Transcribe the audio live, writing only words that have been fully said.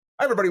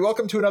Hi, everybody.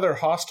 Welcome to another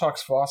Haas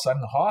Talks Voss.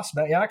 I'm the Haas,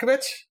 Matt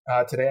Yakovich.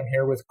 Today I'm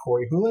here with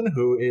Corey Hulen,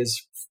 who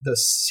is the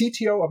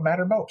CTO of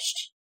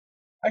Mattermost.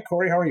 Hi,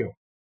 Corey. How are you?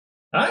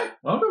 Hi.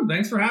 Welcome.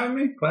 Thanks for having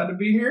me. Glad to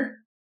be here.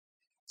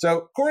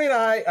 So Corey and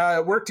I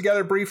worked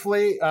together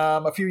briefly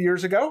a few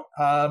years ago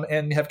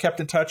and have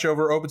kept in touch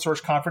over open source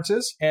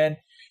conferences. And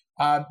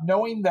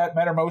knowing that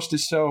Mattermost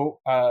is so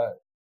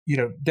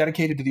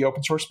dedicated to the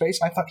open source space,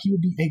 I thought he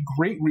would be a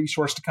great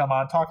resource to come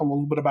on, talk a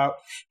little bit about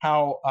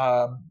how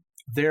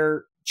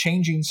they're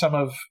changing some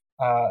of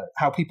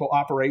how people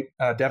operate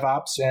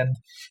DevOps and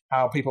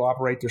how people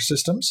operate their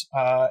systems,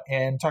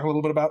 and talk a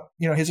little bit about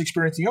his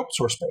experience in the open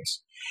source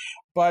space.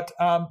 But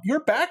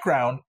your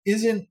background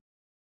isn't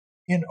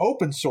in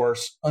open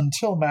source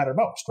until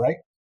Mattermost, right?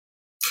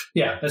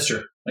 Yeah, that's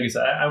true. Like I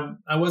said,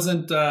 I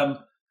wasn't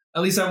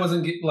at least I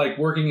wasn't like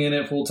working in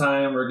it full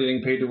time or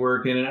getting paid to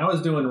work in it. I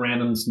was doing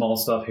random small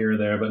stuff here or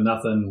there, but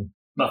nothing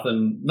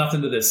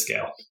to this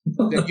scale.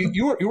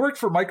 You worked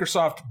for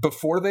Microsoft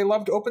before they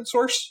loved open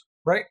source,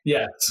 right?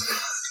 Yes.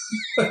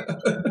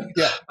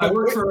 Yeah. I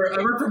worked for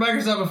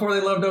Microsoft before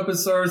they loved open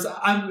source.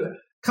 I'm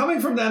coming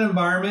from that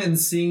environment and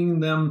seeing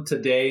them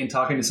today and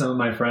talking to some of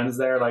my friends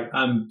there. Like,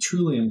 I'm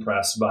truly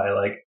impressed by,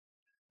 like,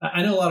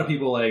 I know a lot of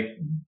people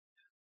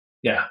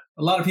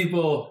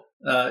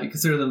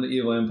consider them the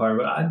evil empire,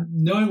 but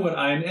knowing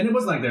and it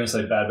wasn't like they were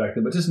necessarily bad back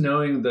then, but just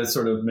knowing the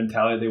sort of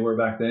mentality they were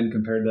back then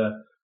compared to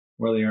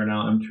where they are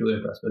now, I'm truly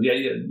impressed. But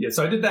yeah.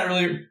 So I did that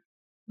really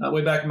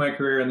way back in my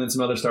career, and then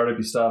some other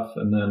startup-y stuff,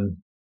 and then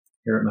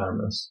here at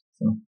Mattermost.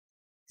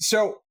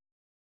 So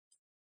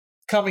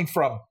coming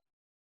from,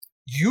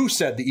 you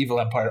said the evil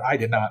empire. I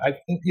did not.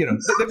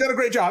 They've done a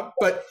great job,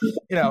 but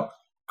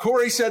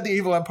Corey said the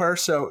evil empire.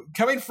 So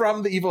coming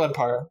from the evil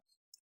empire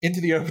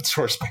into the open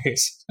source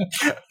space,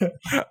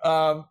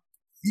 how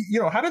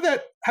did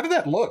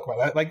that look?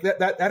 Like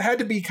that had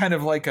to be kind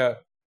of like this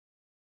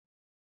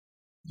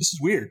is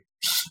weird.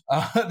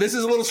 This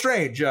is a little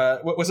strange.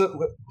 What was it?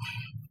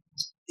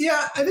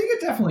 Yeah, I think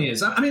it definitely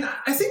is. I mean,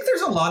 I think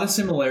there's a lot of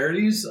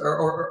similarities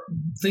or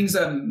things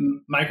that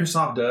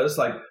Microsoft does,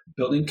 like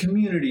building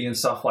community and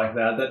stuff like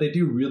that they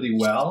do really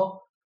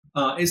well.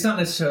 It's not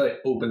necessarily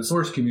open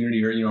source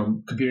community or,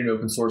 computing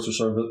open source or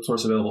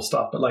source available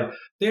stuff, but like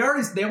they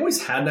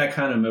always had that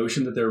kind of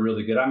motion that they're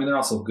really good. I mean, they're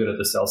also good at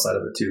the sell side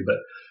of it too,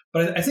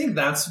 but I think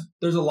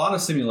there's a lot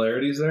of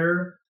similarities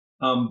there.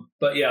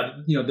 But yeah,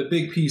 the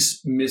big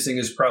piece missing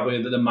is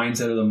probably the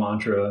mindset of the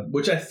mantra,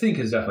 which I think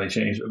has definitely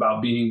changed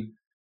about being,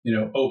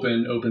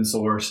 open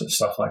source and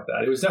stuff like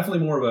that. It was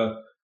definitely more of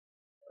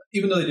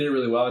even though they did it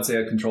really well, I'd say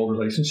a controlled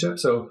relationship.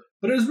 So,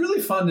 but it was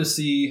really fun to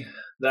see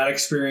that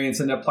experience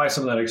and apply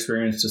some of that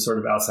experience to sort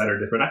of outside or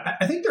different.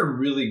 I think they're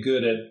really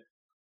good at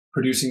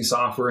producing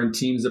software and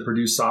teams that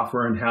produce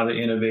software and how they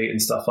innovate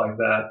and stuff like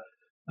that.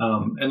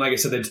 And like I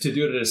said, to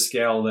do it at a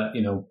scale that,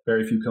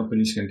 very few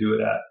companies can do it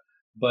at.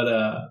 But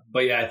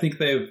yeah, I think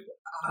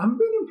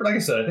like I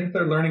said, I think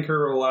their learning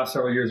curve over the last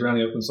several years around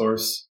the open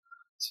source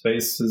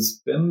space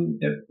has been,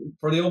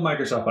 for the old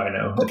Microsoft I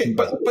know. Okay,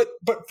 but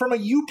from a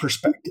you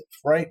perspective,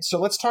 right? So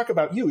let's talk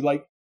about you.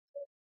 Like,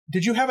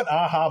 did you have an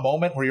aha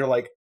moment where you're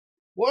like,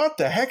 what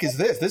the heck is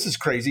this? This is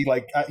crazy.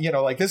 Like,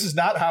 this is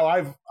not how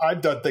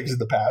I've done things in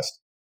the past.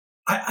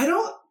 I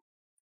don't.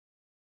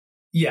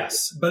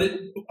 Yes, but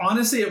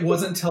honestly, it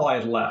wasn't until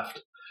I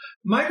left.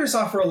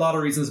 Microsoft, for a lot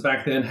of reasons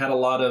back then, had a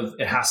lot of,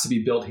 it has to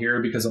be built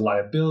here because of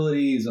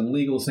liabilities and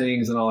legal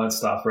things and all that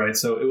stuff, right?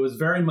 So it was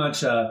very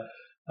much,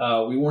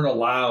 we weren't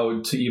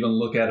allowed to even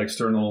look at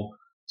external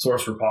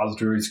source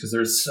repositories because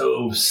they're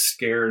so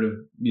scared of,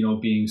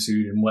 being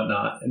sued and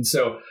whatnot. And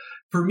so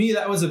for me,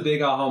 that was a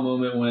big aha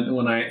moment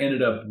when I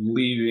ended up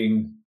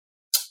leaving,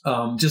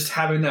 just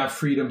having that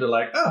freedom to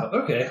like,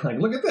 oh, okay, like,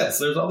 look at this.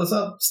 There's all this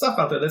stuff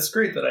out there that's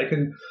great that I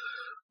can,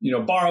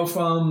 borrow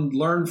from,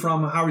 learn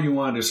from, however you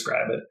want to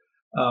describe it.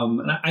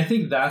 And I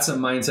think that's a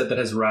mindset that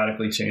has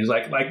radically changed.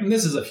 Like and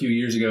this is a few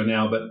years ago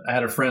now, but I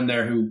had a friend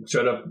there who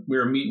showed up. We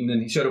were meeting,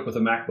 and he showed up with a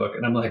MacBook,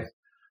 and I'm like,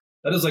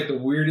 that is like the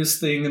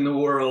weirdest thing in the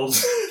world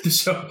to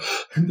see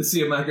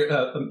a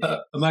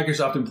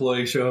Microsoft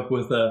employee show up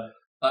with a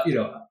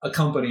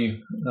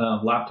company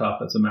laptop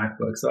that's a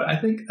MacBook. So I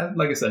think,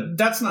 like I said,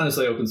 that's not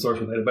necessarily open source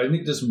related, but I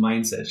think just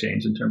mindset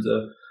change in terms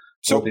of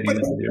what they need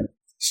to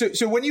do.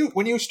 So when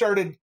you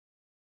started,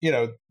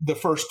 the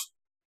first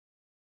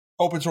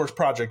open source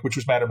project, which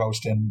was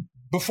Mattermost, and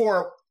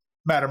before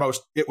Mattermost,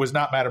 it was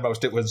not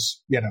Mattermost, it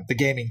was, the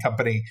gaming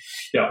company,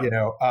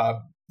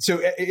 so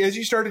as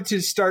you started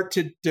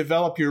to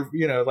develop your,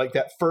 like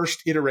that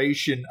first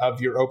iteration of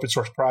your open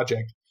source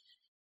project,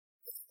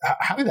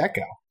 how did that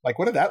go? Like,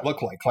 what did that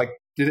look like? Like,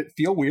 did it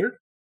feel weird?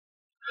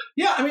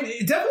 Yeah, I mean,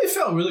 it definitely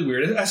felt really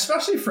weird,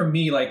 especially for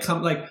me. Like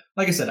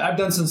I said, I've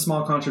done some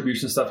small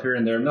contribution stuff here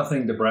and there,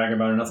 nothing to brag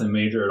about or nothing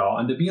major at all.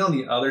 And to be on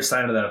the other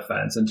side of that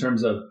fence in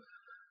terms of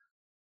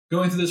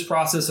going through this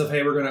process of,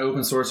 hey, we're going to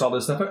open source all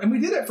this stuff. And we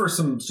did it for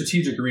some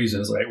strategic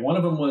reasons. Like, one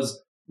of them was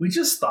we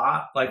just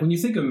thought, like, when you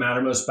think of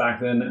Mattermost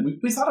back then,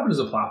 we thought of it as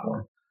a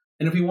platform.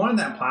 And if we wanted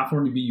that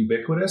platform to be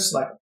ubiquitous,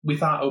 like, we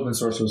thought open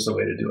source was the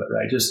way to do it,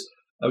 right? Just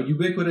a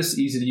ubiquitous,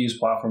 easy to use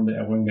platform that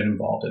everyone can get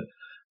involved in.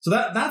 So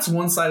that's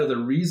one side of the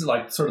reason,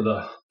 like sort of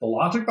the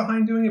logic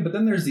behind doing it. But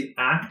then there's the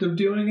act of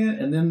doing it,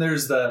 and then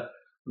there's the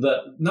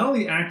not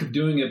only act of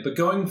doing it, but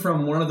going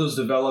from one of those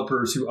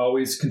developers who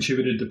always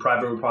contributed to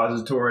private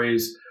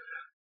repositories,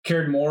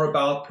 cared more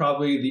about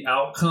probably the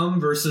outcome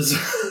versus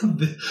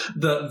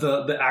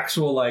the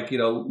actual, like,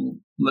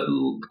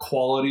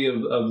 quality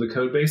of the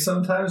code base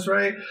sometimes,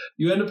 right?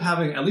 You end up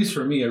having, at least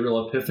for me, a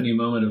real epiphany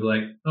moment of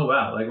like, oh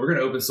wow, like we're going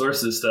to open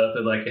source this stuff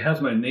and like it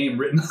has my name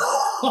written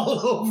all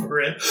over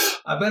it.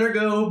 I better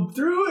go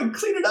through and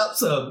clean it up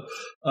some.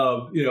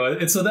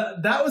 And so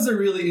that was a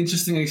really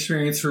interesting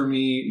experience for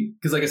me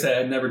because, like I said,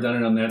 I had never done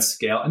it on that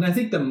scale. And I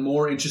think the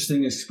more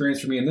interesting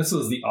experience for me, and this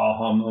was the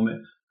aha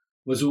moment,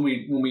 was when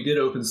we did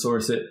open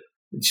source it,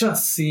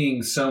 just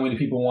seeing so many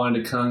people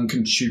wanting to come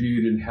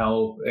contribute and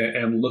help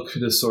and look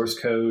through the source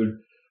code.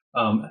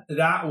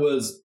 That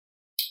was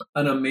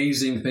an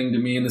amazing thing to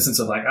me in the sense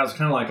of like, I was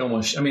kind of like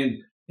almost, I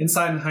mean,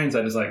 inside in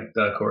hindsight is like,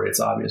 Corey, it's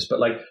obvious.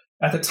 But like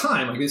at the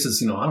time, like this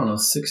is, I don't know,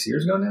 6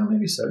 years ago now,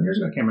 maybe 7 years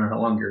ago. I can't remember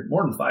how long you're,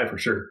 more than 5 for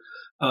sure.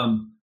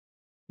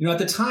 At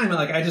the time,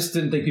 like I just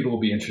didn't think people would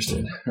be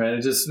interested, right?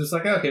 It's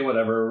like, okay,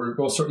 whatever.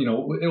 We'll sort,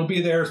 it'll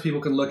be there so people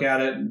can look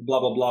at it,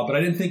 blah, blah, blah. But I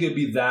didn't think it'd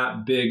be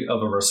that big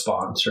of a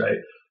response, right?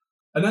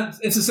 And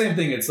it's the same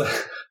thing. It's like,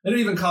 it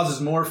even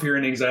causes more fear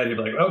and anxiety of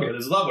like, okay,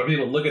 there's a lot more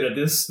people looking at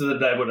this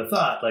than I would have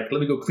thought. Like,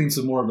 let me go clean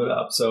some more of it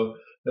up. So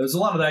there's a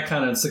lot of that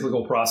kind of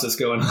cyclical process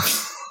going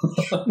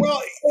on.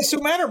 Well, so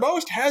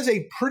Mattermost has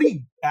a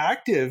pretty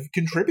active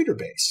contributor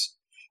base.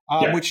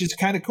 Which is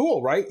kind of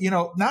cool, right?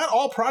 Not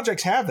all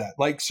projects have that.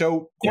 Like,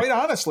 so quite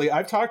honestly,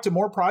 I've talked to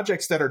more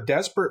projects that are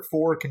desperate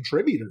for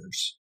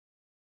contributors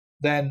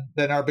than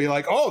I'll be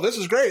like, oh, this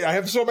is great. I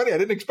have so many. I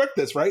didn't expect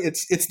this, right?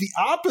 It's the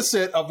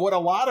opposite of what a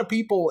lot of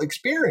people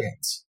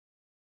experience.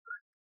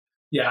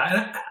 Yeah.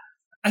 And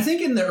I think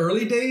in the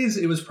early days,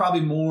 it was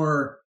probably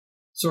more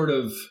sort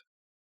of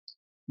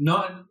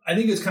I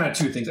think it's kind of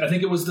two things. I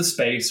think it was the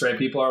space, right?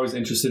 People are always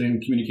interested in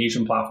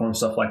communication platforms,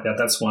 stuff like that.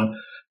 That's one.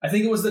 I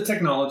think it was the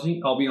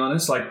technology, I'll be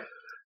honest. Like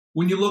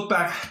when you look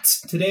back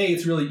today,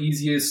 it's really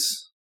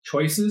easiest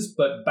choices.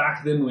 But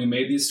back then when we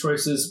made these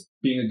choices,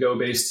 being a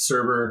Go-based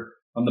server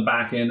on the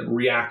back end,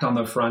 React on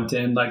the front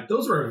end, like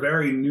those were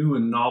very new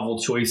and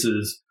novel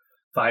choices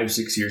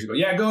 5-6 years ago.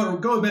 Yeah,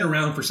 Go had been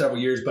around for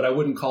several years, but I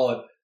wouldn't call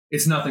it,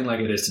 it's nothing like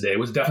it is today. It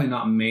was definitely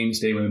not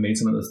mainstay when we made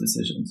some of those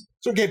decisions.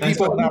 So it gave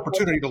people an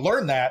opportunity to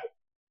learn that.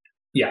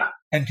 Yeah.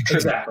 And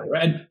contribute. Exactly.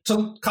 Right. And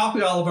so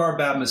copy all of our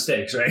bad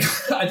mistakes, right?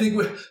 I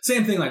think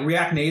same thing, like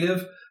React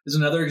Native is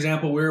another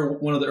example. We're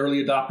one of the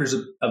early adopters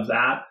of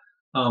that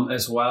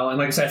as well. And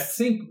like I said, I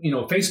think,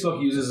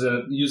 Facebook uses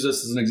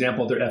this as an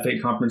example at their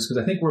F8 conference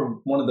because I think we're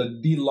one of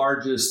the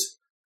largest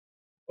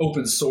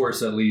open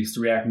source, at least,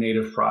 React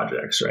Native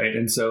projects, right?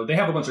 And so they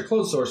have a bunch of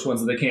closed source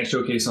ones that they can't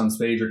showcase on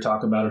stage or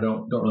talk about or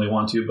don't really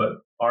want to, but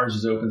ours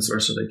is open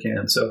source so they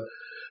can. So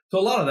a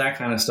lot of that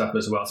kind of stuff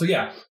as well. So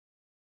yeah.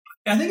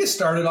 I think it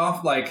started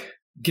off like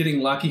getting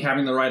lucky,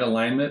 having the right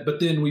alignment,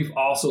 but then we've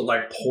also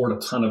like poured a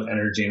ton of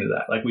energy into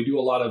that. Like we do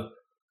a lot of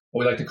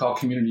what we like to call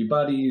community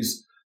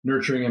buddies,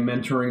 nurturing and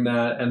mentoring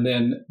that. And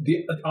then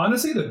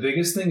honestly, the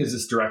biggest thing is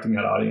just directing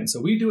that audience.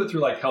 So we do it through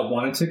like help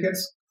wanted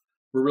tickets.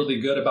 We're really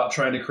good about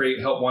trying to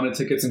create help wanted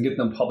tickets and get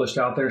them published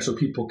out there so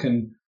people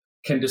can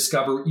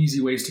discover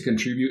easy ways to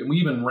contribute. And we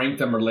even rank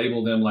them or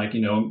label them like,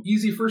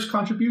 easy first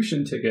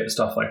contribution ticket,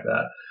 stuff like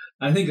that.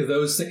 I think of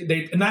those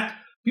things,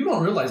 people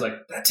don't realize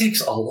like that takes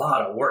a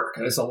lot of work.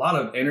 It's a lot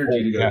of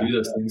energy to go do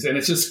those things. And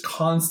it's just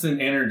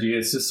constant energy.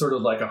 It's just sort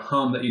of like a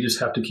hum that you just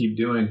have to keep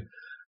doing.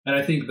 And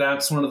I think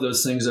that's one of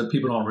those things that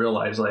people don't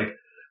realize. Like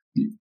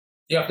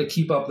you have to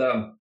keep up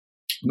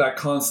that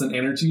constant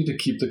energy to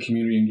keep the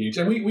community engaged.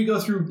 And we go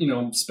through,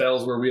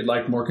 spells where we'd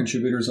like more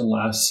contributors and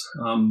less.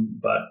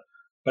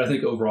 But I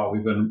think overall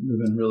we've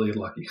been really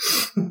lucky.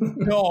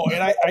 No,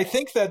 and I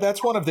think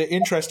that's one of the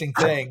interesting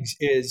things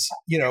is,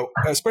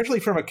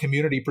 especially from a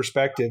community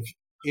perspective,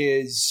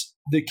 is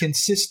the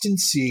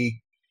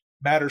consistency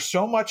matters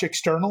so much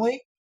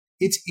externally.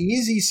 It's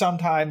easy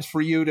sometimes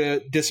for you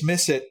to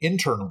dismiss it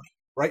internally,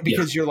 right?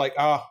 Because you're like,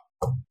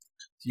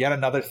 yet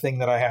another thing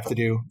that I have to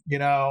do.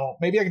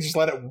 Maybe I can just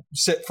let it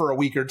sit for a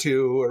week or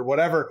two or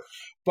whatever.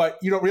 But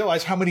you don't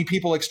realize how many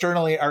people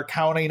externally are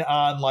counting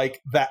on like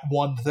that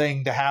one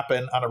thing to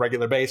happen on a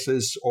regular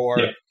basis or,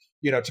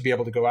 to be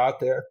able to go out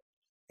there.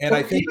 And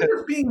I think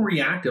that being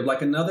reactive,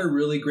 like another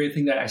really great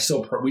thing that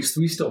we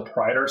still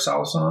pride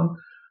ourselves on,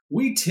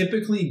 we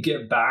typically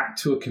get back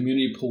to a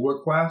community pull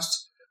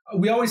request.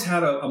 We always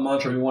had a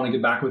mantra, we want to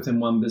get back within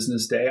one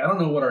business day. I don't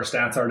know what our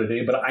stats are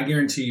today, but I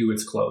guarantee you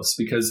it's close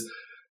because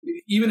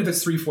even if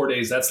it's 3-4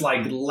 days, that's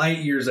like light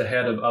years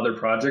ahead of other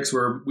projects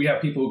where we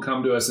have people who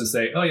come to us and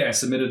say, oh yeah, I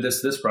submitted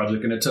this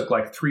project and it took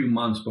like 3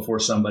 months before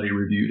somebody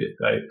reviewed it,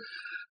 right?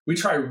 We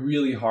try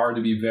really hard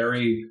to be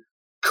very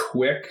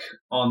quick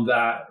on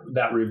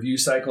that review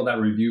cycle, that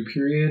review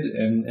period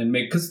and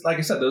make, because like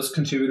I said, those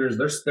contributors,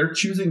 they're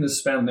choosing to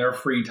spend their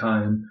free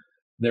time,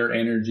 their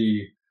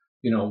energy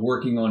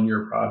working on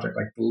your project.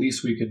 Like the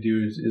least we could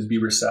do is be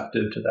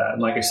receptive to that.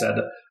 And like I said,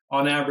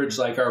 on average,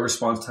 like our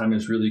response time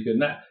is really good.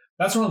 And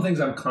that's one of the things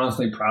I'm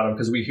constantly proud of,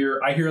 because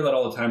I hear that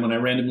all the time when I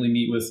randomly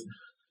meet with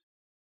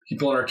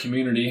people in our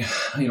community,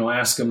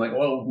 ask them like,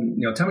 well,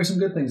 tell me some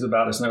good things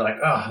about us. And they're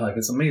like, like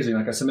it's amazing.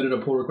 Like I submitted a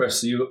pull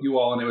request to you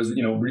all, and it was,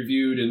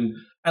 reviewed, and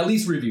at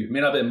least reviewed,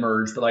 may not have been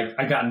merged, but like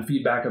I gotten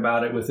feedback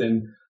about it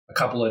within a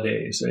couple of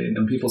days. Right?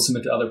 And people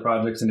submit to other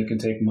projects and it can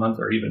take months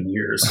or even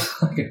years.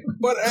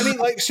 But I mean,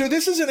 so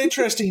this is an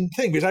interesting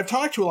thing, because I've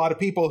talked to a lot of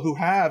people who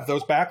have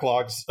those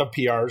backlogs of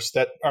PRs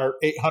that are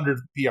 800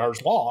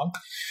 PRs long.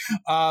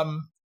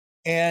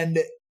 And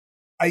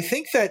I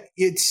think that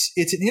it's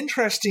an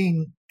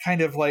interesting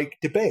kind of like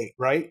debate,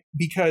 right?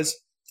 Because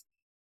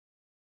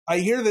I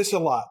hear this a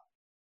lot.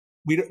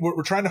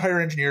 We're trying to hire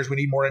engineers. We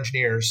need more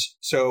engineers.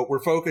 So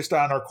we're focused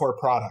on our core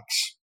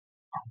products,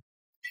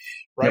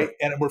 right? Yep.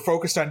 And we're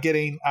focused on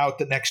getting out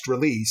the next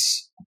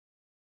release.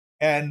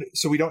 And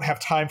so we don't have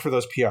time for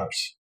those PRs.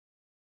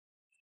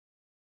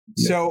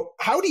 Yep. So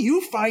how do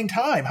you find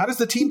time? How does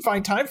the team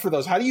find time for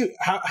those? How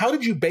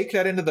did you bake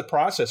that into the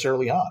process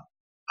early on?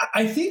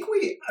 I think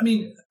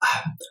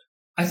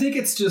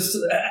it's just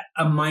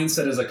a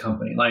mindset as a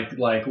company. Like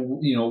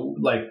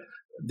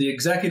the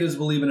executives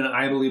believe in it.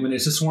 I believe in it.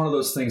 It's just one of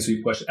those things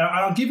we push.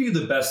 I'll give you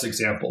the best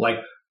example.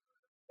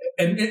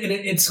 And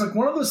it's like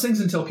one of those things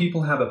until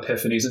people have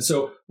epiphanies. And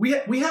so we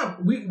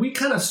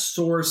kind of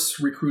source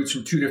recruits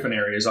from two different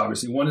areas.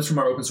 Obviously, one is from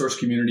our open source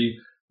community,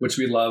 which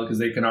we love because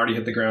they can already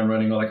hit the ground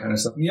running, all that kind of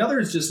stuff. And the other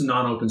is just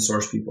non-open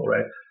source people,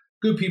 right?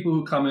 Good people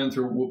who come in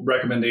through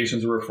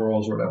recommendations or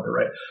referrals or whatever,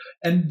 right?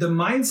 And the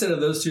mindset of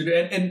those two,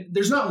 and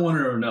there's not one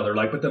or another,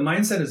 but the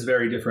mindset is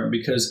very different,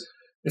 because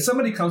if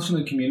somebody comes from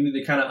the community,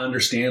 they kind of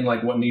understand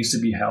like what needs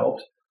to be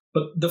helped.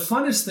 But the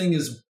funnest thing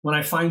is when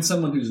I find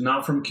someone who's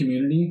not from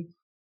community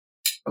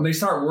and they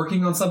start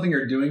working on something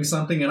or doing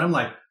something, and I'm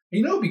like,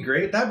 it'd be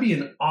great. That'd be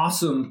an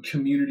awesome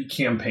community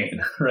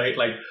campaign, right?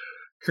 Like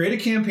create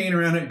a campaign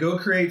around it, go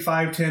create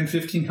 5, 10,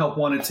 15 help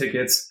wanted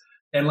tickets,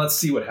 and let's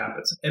see what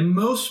happens.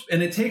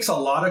 And it takes a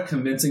lot of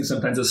convincing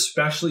sometimes,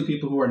 especially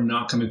people who are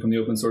not coming from the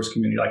open source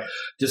community.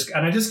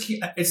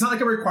 It's not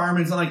like a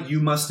requirement. It's not like you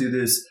must do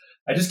this.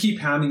 I just keep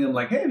pounding them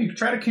like, hey, have you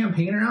tried a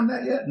campaign around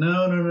that yet?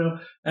 No.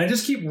 And I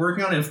just keep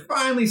working on it. And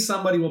finally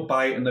somebody will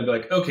bite and they'll be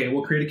like, okay,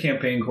 we'll create a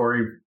campaign,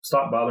 Corey.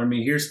 Stop bothering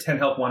me. Here's 10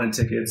 help wanted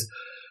tickets.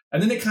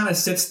 And then it kind of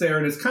sits there,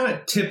 and it's kind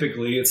of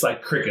typically, it's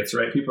like crickets,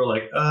 right? People are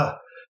like, ugh.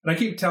 And I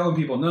keep telling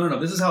people, no,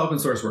 this is how open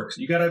source works.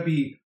 You got to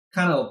be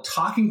kind of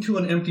talking to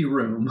an empty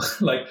room,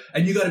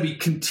 and you got to be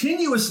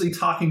continuously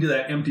talking to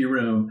that empty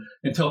room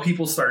until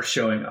people start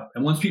showing up.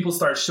 And once people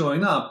start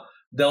showing up,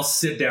 they'll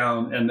sit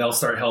down and they'll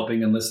start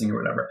helping and listening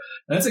or whatever.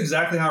 And that's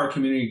exactly how our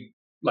community,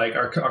 like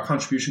our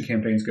contribution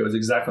campaigns go, is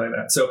exactly like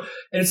that. So,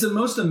 and it's the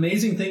most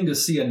amazing thing to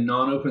see a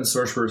non-open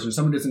source person,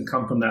 someone who doesn't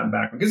come from that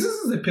background, because this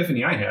is the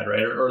epiphany I had,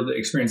 right? Or the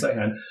experience I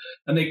had.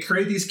 And they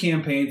create these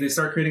campaigns, they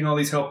start creating all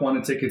these help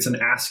wanted tickets and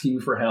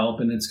asking for help.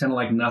 And it's kind of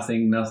like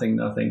nothing.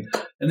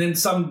 And then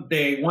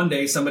one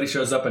day somebody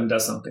shows up and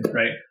does something,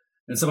 right?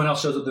 And someone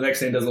else shows up the next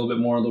day and does a little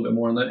bit more.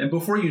 And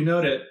before you know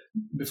it,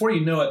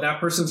 that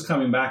person's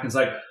coming back and it's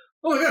like,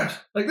 oh my gosh,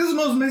 like this is the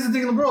most amazing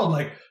thing in the world.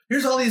 Like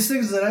here's all these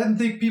things that I didn't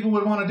think people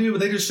would want to do, but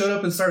they just showed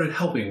up and started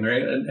helping,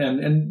 right?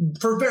 And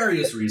for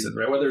various reasons,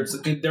 right? Whether it's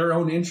in their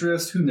own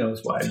interest, who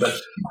knows why.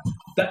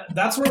 But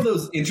that's one of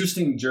those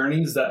interesting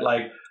journeys that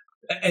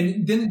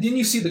and then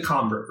you see the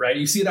convert, right?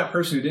 You see that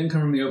person who didn't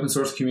come from the open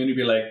source community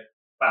be like,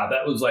 wow,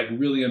 that was like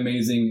really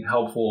amazing,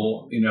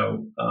 helpful,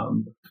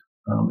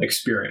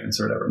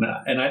 experience or whatever.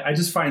 And I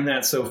just find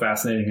that so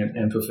fascinating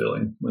and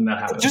fulfilling when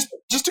that happens.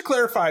 Just to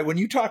clarify, when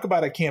you talk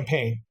about a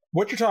campaign,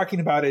 what you're talking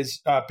about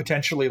is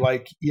potentially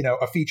like,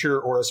 a feature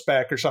or a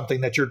spec or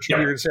something that you're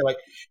going to say like,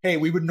 hey,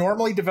 we would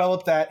normally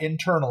develop that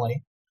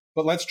internally,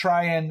 but let's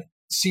try and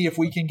see if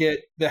we can get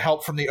the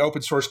help from the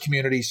open source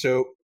community.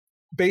 So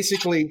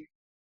basically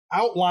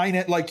outline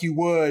it like you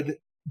would,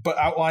 but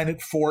outline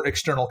it for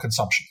external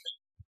consumption.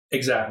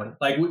 Exactly.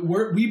 Like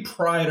we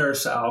pride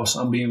ourselves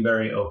on being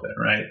very open,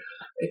 right?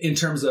 In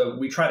terms of,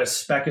 we try to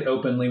spec it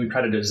openly, we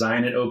try to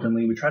design it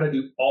openly, we try to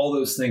do all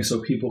those things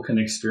so people can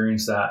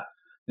experience that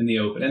in the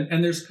open.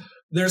 And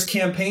there's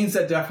campaigns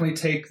that definitely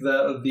take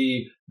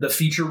the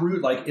feature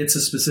route, like it's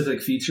a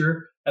specific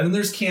feature. And then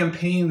there's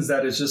campaigns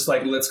that is just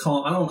like, I don't want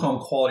to call them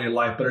quality of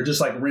life, but are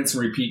just like rinse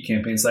and repeat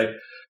campaigns. Like,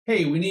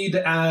 hey, we need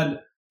to add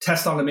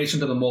test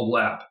automation to the mobile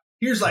app.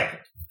 Here's like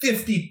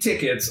 50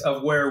 tickets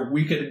of where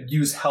we could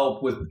use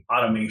help with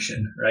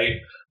automation, right,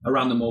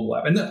 around the mobile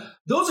app. And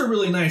those are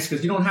really nice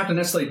because you don't have to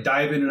necessarily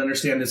dive in and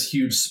understand this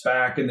huge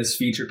spec and this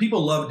feature.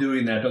 People love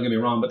doing that, don't get me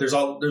wrong, but there's a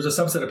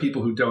subset of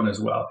people who don't as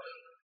well.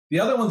 The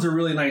other ones are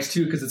really nice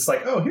too, because it's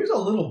like, oh, here's a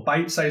little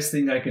bite-sized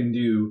thing I can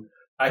do.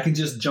 I can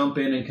just jump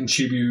in and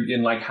contribute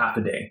in like half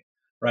a day,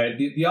 right?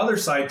 The other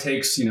side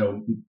takes,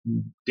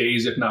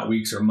 days, if not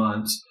weeks or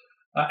months.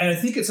 And I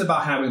think it's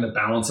about having the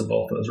balance of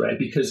both those, right?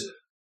 Because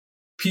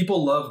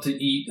people love to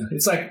eat.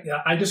 It's like,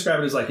 I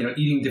describe it as like,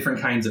 eating different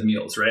kinds of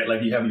meals, right?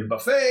 Like you have your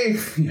buffet,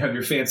 you have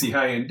your fancy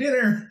high-end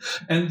dinner.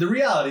 And the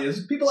reality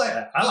is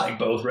I like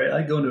both, right? I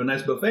like going to a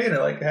nice buffet and I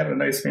like having a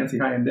nice fancy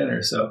high-end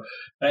dinner. So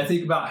I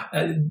think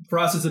for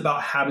us, it's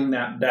about having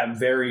that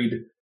varied,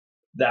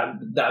 that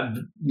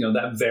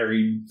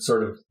varied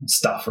sort of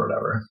stuff or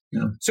whatever.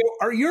 So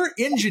are your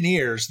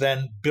engineers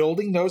then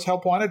building those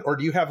help wanted, or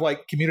do you have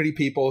like community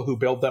people who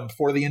build them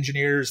for the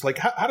engineers? Like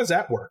how does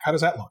that work? How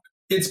does that look?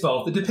 It's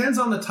both. It depends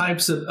on the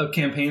types of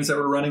campaigns that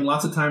we're running.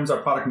 Lots of times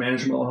our product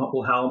management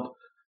will help,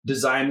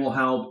 design will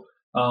help.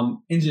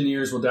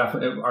 Engineers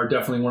are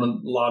definitely one of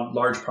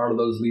large part of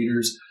those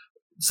leaders.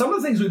 Some of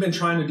the things we've been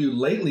trying to do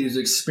lately is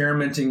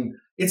experimenting.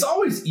 It's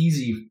always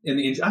easy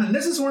and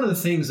this is one of the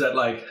things that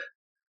like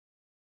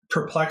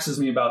perplexes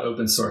me about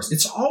open source.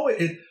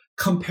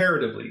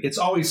 Comparatively, it's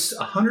always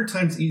 100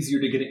 times easier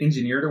to get an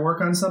engineer to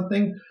work on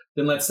something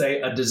than, let's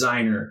say, a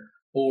designer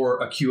or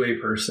a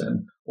QA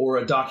person or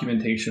a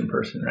documentation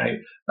person, right?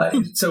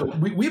 So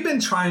we've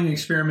been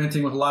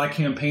experimenting with a lot of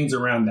campaigns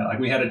around that. Like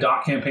we had a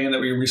doc campaign that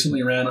we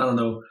recently ran, I don't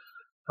know,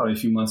 probably a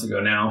few months ago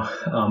now.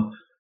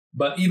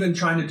 But even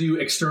trying to do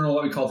external,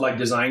 what we called like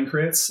design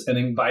crits, and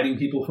inviting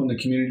people from the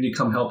community to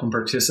come help and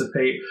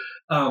participate.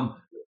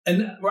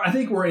 And I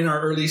think we're in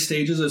our early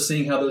stages of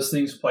seeing how those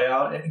things play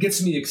out. It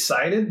gets me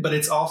excited, but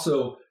it's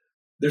also,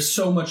 there's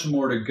so much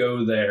more to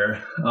go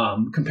there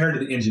compared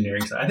to the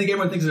engineering side. I think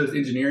everyone thinks of it as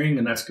engineering,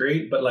 and that's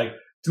great. But like,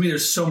 to me,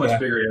 there's so much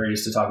bigger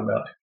areas to talk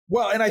about.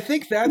 Well, and I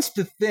think that's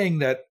the thing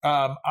that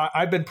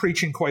I've been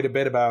preaching quite a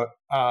bit about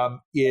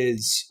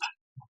is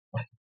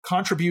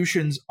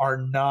contributions are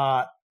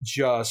not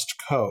just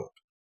code.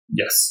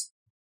 Yes.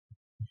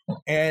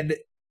 And,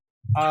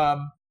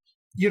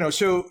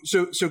 so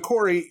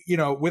Corey,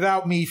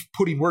 without me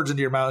putting words into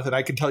your mouth, and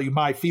I can tell you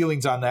my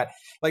feelings on that,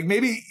 like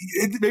maybe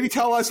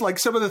tell us like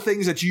some of the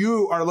things that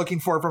you are looking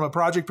for from a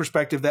project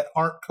perspective that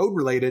aren't code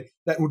related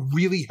that would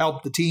really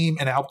help the team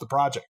and help the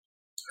project.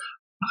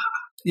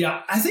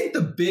 Yeah, I think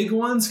the big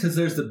ones, because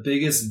there's the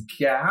biggest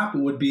gap,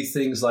 would be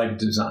things like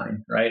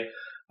design, right?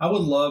 I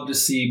would love to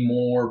see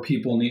more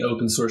people in the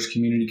open source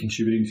community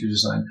contributing to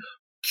design.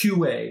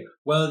 QA,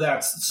 whether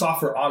that's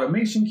software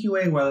automation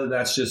QA, whether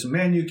that's just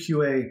menu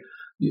QA,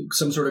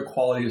 some sort of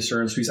quality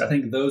assurance piece. I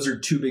think those are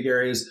two big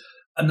areas.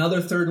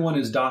 Another third one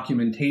is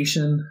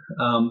documentation.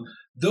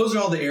 Those are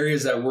all the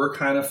areas that we're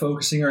kind of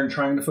focusing on and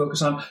trying to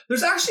focus on.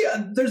 There's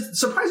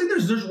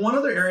one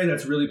other area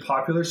that's really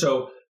popular.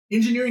 So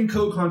engineering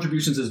code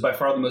contributions is by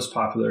far the most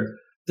popular.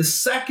 The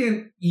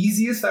second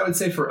easiest, I would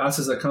say, for us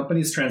as a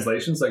company is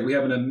translations. Like we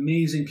have an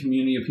amazing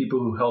community of people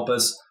who help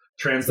us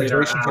translate.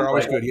 Translations are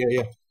always good.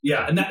 Yeah.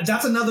 Yeah, and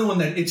that's another one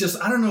that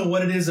I don't know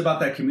what it is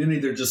about that community.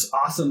 They're just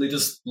awesome. They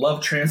just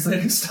love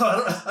translating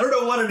stuff. I don't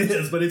know what it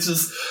is, but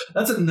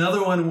that's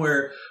another one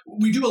where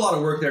we do a lot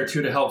of work there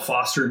too to help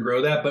foster and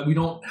grow that, but we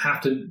don't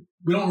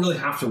really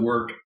have to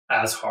work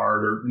as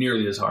hard or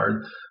nearly as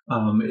hard.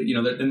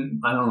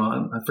 And I don't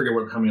know, I forget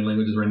how many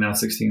languages we're in now,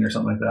 16 or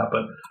something like that.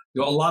 But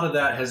a lot of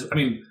that has,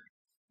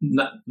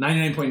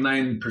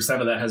 99.9%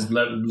 of that has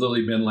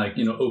literally been like,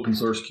 open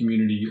source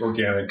community,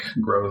 organic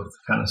growth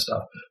kind of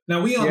stuff.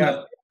 Now we on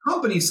the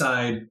company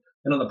side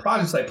and on the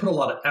project side put a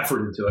lot of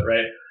effort into it, right?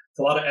 It's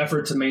a lot of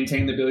effort to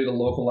maintain the ability to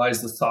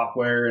localize the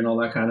software and all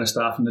that kind of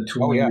stuff and the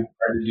tooling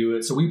required to do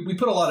it. So we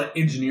put a lot of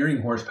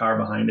engineering horsepower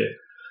behind it,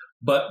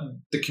 but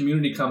the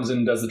community comes in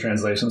and does the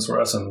translations for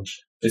us, and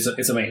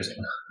it's amazing.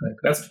 Like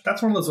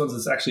that's one of those ones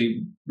that's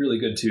actually really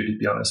good too, to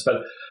be honest. But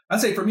I'd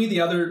say for me,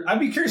 I'd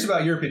be curious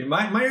about your opinion.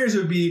 My areas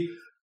would be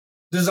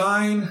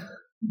design,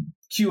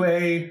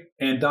 QA,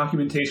 and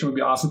documentation would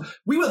be awesome.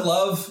 We would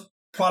love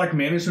product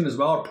management as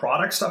well, or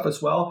product stuff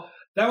as well.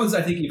 That one's,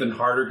 I think, even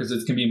harder because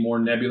it can be more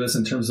nebulous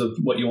in terms of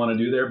what you want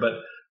to do there. But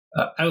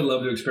I would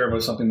love to experiment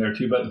with something there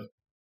too. But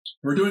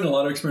we're doing a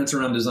lot of experiments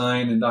around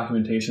design and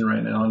documentation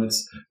right now. And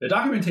the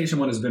documentation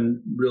one has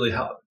been really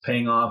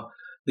paying off.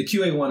 The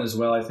QA one as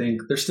well, I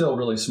think they're still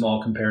really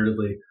small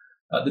comparatively.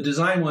 The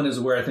design one is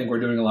where I think we're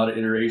doing a lot of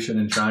iteration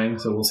and trying.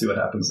 So we'll see what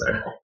happens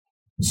there.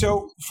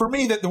 So for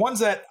me, the ones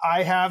that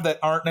I have that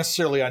aren't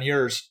necessarily on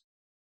yours,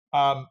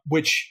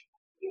 which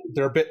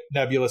they're a bit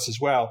nebulous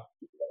as well,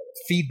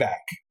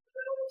 feedback.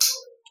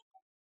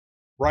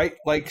 Right?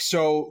 Like,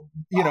 so,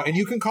 and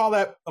you can call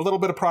that a little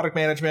bit of product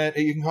management.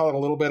 You can call it a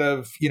little bit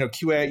of,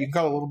 QA. You can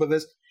call it a little bit of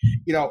this,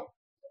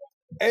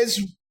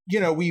 as,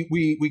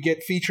 we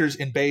get features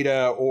in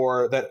beta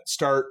or that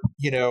start,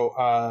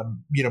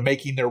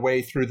 making their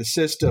way through the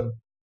system.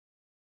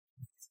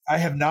 I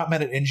have not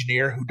met an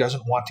engineer who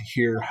doesn't want to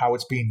hear how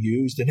it's being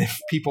used and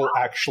if people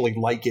actually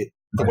like it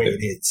the way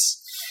it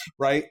is.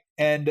 Right.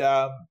 And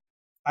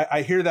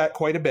I hear that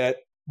quite a bit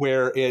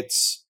where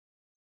it's,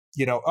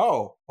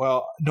 oh,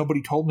 well,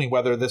 nobody told me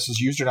whether this is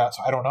used or not,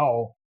 so I don't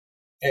know.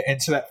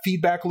 And so that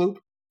feedback loop,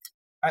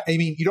 I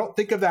mean, you don't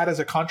think of that as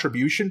a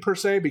contribution per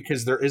se,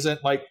 because there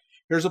isn't like,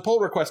 there's a pull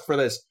request for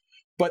this,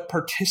 but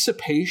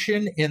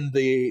participation in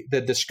the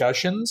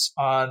discussions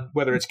on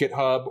whether it's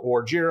GitHub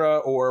or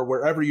Jira or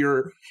wherever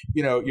you're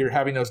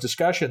having those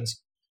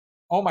discussions,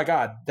 oh my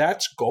God,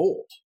 that's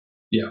gold.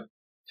 Yeah.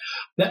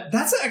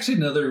 That's actually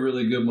another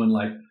really good one,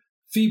 like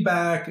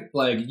feedback,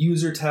 like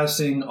user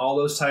testing, all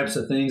those types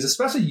of things,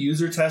 especially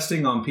user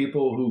testing on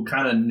people who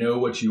kind of know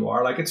what you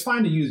are. Like it's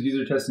fine to use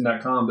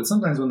usertesting.com, but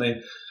sometimes when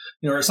they,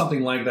 or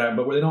something like that,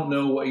 but where they don't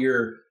know what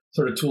your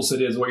sort of tool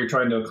set is, what you're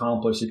trying to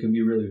accomplish, it can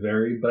be really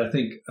varied. But I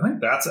think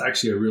that's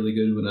actually a really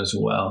good one as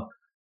well.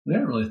 We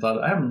haven't really thought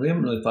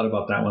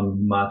about that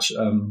one much,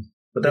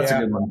 but that's a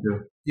good one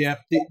too. Yeah,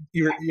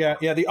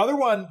 The other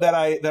one that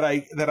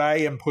I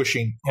am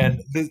pushing,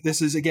 and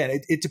this is again,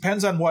 it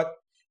depends on what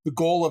the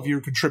goal of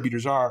your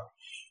contributors are.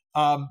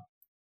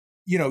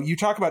 You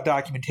talk about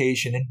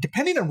documentation, and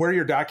depending on where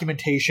your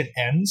documentation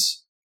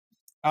ends,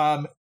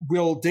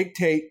 will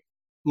dictate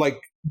like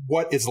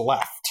what is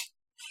left,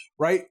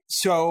 right?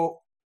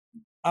 So,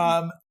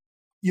 a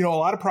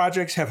lot of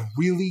projects have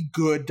really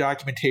good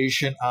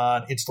documentation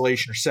on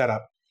installation or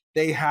setup.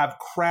 They have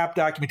crap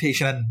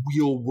documentation on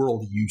real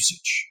world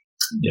usage.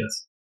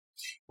 Yes.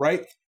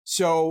 Right.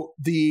 So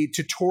the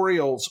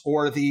tutorials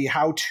or the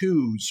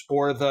how-tos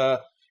or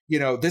the,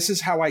 this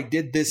is how I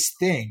did this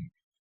thing.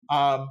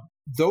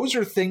 Those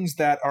are things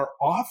that are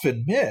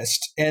often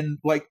missed. And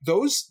like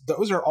those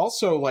are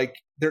also like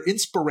they're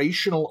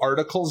inspirational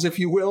articles, if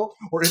you will,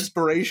 or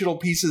inspirational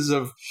pieces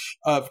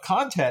of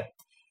content.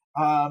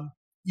 I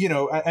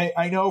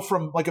know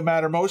from like a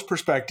Mattermost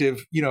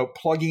perspective,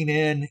 plugging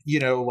in,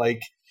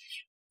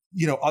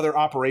 other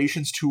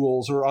operations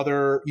tools or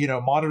other,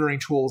 monitoring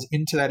tools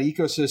into that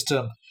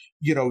ecosystem,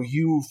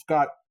 you've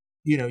got,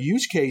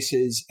 use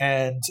cases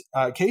and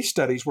case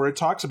studies where it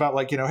talks about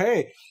like,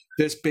 hey,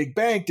 this big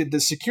bank did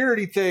this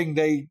security thing.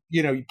 They,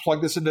 you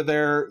plug this into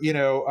their,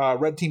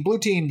 red team, blue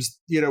teams,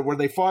 where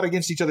they fought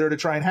against each other to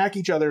try and hack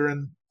each other.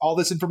 And all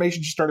this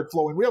information just started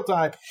flowing real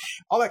time,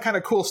 all that kind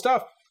of cool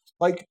stuff.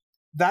 Like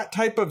that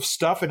type of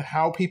stuff and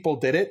how people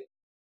did it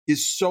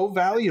is so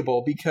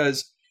valuable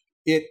because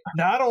it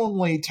not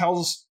only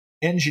tells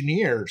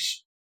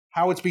engineers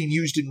how it's being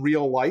used in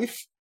real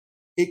life,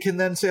 it can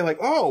then say like,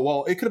 oh,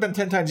 well, it could have been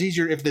 10 times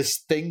easier if this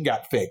thing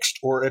got fixed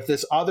or if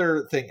this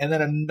other thing. And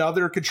then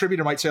another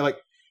contributor might say like,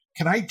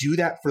 can I do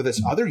that for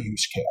this other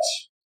use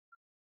case?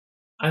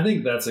 I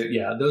think that's it.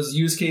 Yeah. Those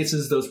use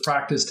cases, those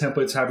practice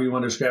templates, however you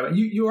want to describe it,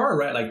 you are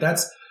right. Like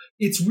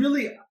it's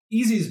really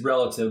easy is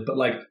relative, but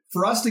like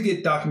for us to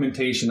get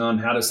documentation on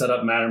how to set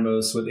up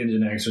Mattermost with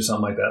Nginx or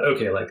something like that.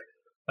 Okay. Like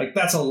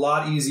that's a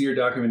lot easier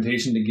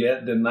documentation to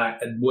get than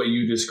that, what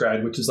you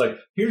described, which is like,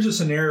 here's a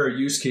scenario or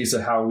use case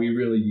of how we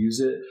really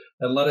use it.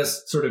 And let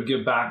us sort of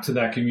give back to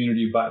that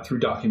community but through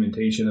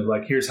documentation of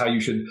like, here's how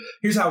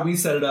we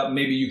set it up.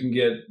 Maybe you can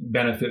get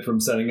benefit from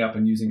setting up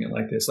and using it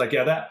like this. Like,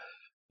 yeah,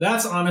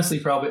 that's honestly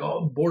probably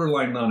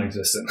borderline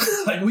non-existent.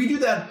 Like we do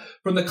that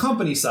from the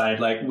company side.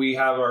 Like we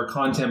have our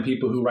content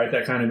people who write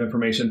that kind of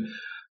information.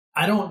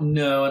 I don't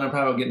know, and I'm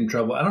probably getting in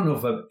trouble. I don't know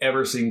if I've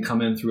ever seen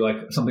come in through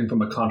like something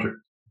from a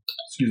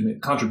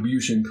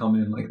contribution come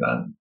in like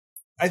that.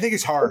 I think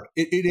it's hard.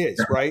 It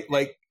is, right?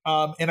 Like,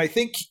 and I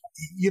think,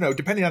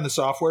 depending on the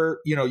software,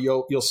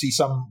 you'll see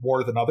some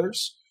more than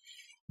others.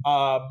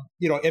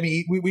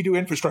 We do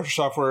infrastructure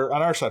software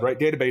on our side, right?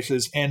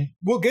 Databases, and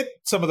we'll get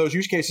some of those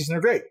use cases and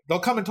they're great. They'll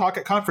come and talk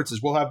at conferences.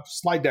 We'll have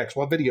slide decks,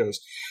 we'll have videos.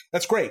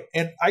 That's great.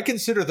 And I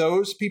consider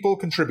those people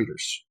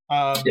contributors.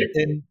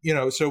 And,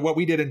 so what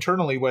we did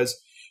internally was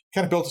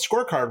kind of built a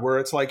scorecard where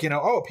it's like,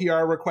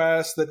 PR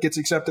request that gets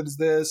accepted as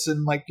this.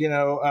 And like,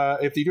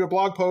 if you do a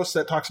blog post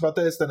that talks about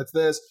this, then it's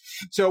this.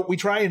 So we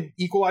try and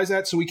equalize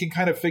that so we can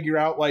kind of figure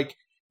out like,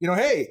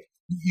 hey,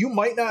 you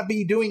might not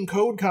be doing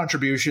code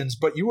contributions,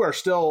 but you are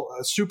still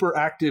a super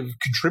active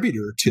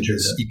contributor to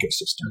this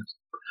ecosystem.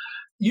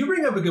 You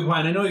bring up a good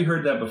point. I know you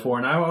heard that before,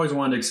 and I always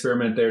wanted to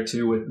experiment there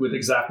too with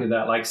exactly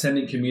that, like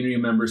sending community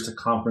members to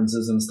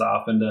conferences and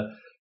stuff and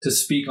to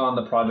speak on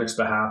the project's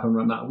behalf and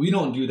whatnot. We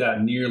don't do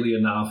that nearly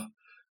enough.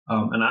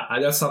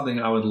 And that's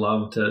something I would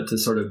love to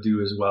sort of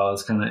do as well,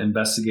 is kind of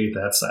investigate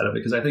that side of it.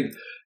 Because I think,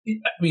 in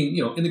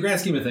the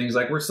grand scheme of things,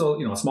 like we're still,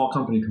 a small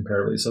company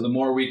comparatively. So the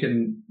more we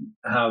can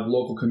have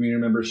local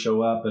community members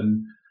show up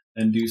and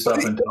do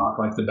stuff and talk,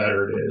 like the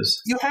better it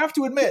is. You have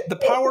to admit, the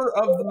power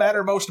of the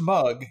Mattermost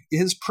mug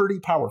is pretty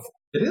powerful.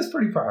 It is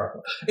pretty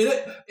powerful.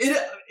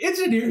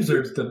 Engineers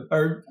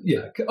are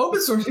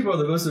open source people are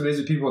the most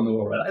amazing people in the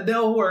world. Right?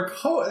 They'll work.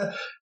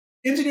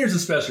 Engineers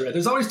especially, right?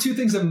 There's always two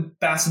things that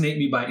fascinate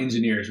me by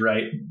engineers,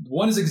 right?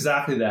 One is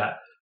exactly that.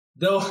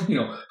 They'll,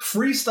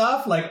 free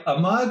stuff like a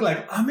mug,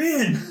 like I'm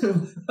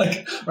in,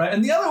 like, right.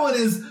 And the other one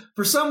is,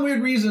 for some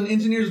weird reason,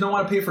 engineers don't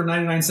want to pay for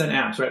 99-cent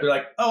apps, right? They're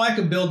like, oh, I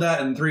can build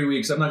that in 3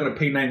 weeks. I'm not going to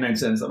pay 99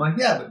 cents. I'm like,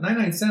 yeah, but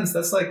 99 cents,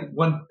 that's like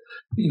one,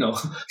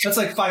 that's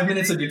like 5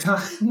 minutes of your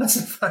time.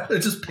 I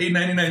just pay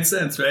 99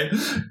 cents, right?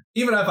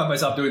 Even I find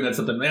myself doing that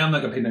something, man, I'm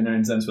not going to pay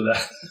 99 cents for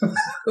that.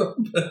 But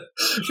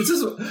it's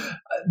just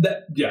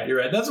yeah, you're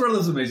right. That's one of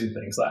those amazing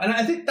things. And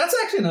I think that's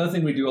actually another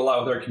thing we do a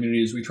lot with our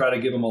community is we try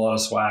to give them a lot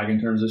of swag in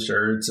terms of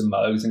shirts and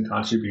mugs and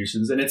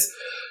contributions. And it's,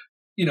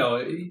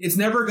 it's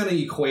never going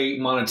to equate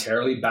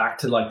monetarily back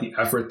to like the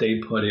effort they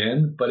put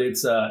in, but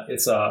it's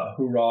a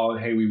hoorah,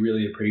 hey, we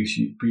really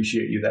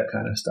appreciate you, that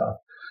kind of stuff.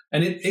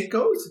 And it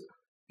goes,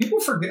 people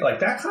forget, like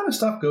that kind of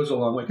stuff goes a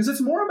long way because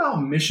it's more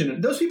about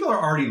mission. Those people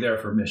are already there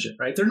for mission,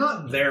 right? They're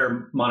not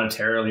there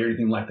monetarily or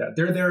anything like that.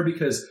 They're there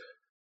because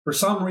for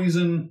some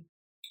reason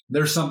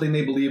there's something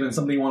they believe in,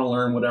 something they want to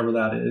learn, whatever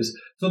that is.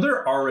 So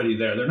they're already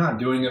there. They're not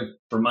doing it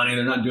for money.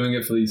 They're not doing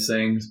it for these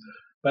things.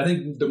 But I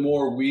think the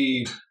more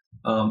we,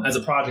 as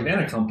a project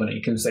and a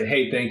company, can say,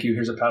 hey, thank you,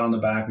 here's a pat on the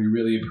back, we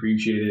really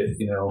appreciate it,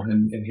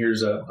 and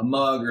here's a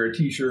mug or a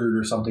T-shirt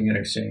or something in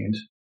exchange.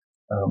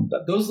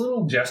 Those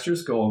little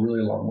gestures go a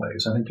really long way.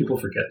 So I think people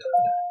forget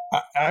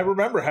that. I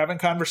remember having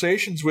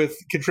conversations with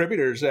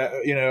contributors, of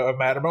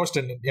Mattermost,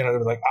 and they're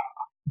like,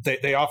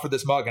 they offered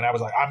this mug, and I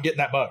was like, I'm getting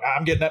that mug.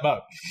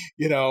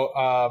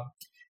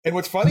 And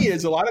what's funny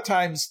is a lot of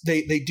times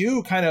they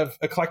do kind of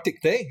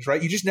eclectic things,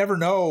 right? You just never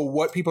know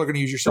what people are going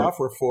to use your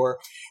software for.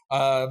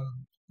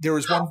 There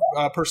was one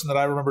person that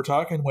I remember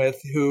talking with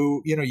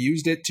who,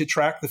 used it to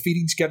track the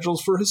feeding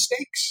schedules for his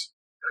snakes.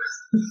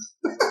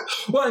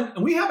 Well,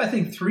 we have, I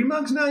think, 3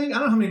 mugs now. I don't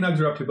know how many mugs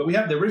we're up to, but we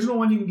have the original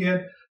one you can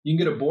get. You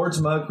can get a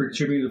boards mug for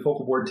contributing to the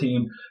focal board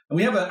team. And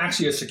we have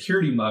actually a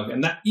security mug.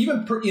 And that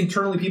even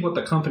internally, people at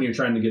the company are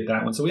trying to get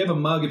that one. So we have a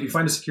mug. If you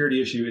find a security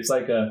issue, it's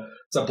like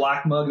it's a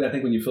black mug that I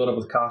think when you fill it up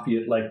with coffee,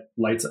 it like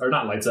lights, or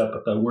not lights up,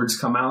 but the words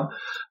come out.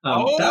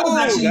 That was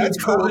actually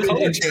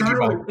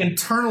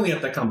internally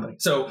at the company.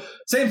 So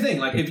same thing.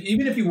 Like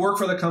even if you work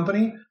for the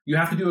company, you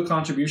have to do a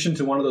contribution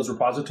to one of those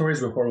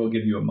repositories before we'll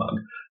give you a mug.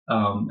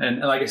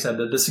 And like I said,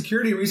 the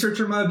security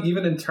researcher mug,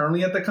 even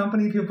internally at the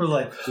company, people are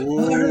like, I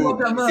love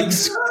that mug.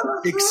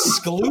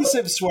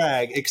 Exclusive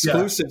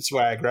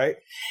swag, right?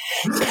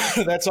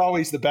 That's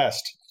always the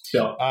best.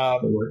 Yeah.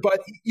 But,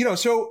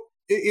 so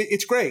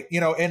it's great,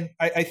 and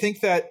I think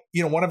that,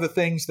 one of the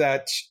things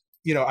that,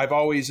 I've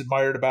always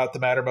admired about the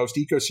Mattermost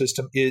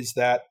ecosystem is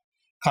that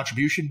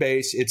contribution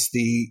base. It's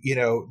the,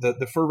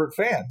 the fervent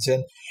fans.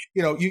 And,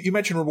 you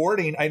mentioned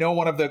rewarding. I know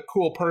one of the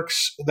cool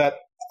perks that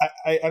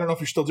I don't know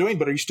if you're still doing,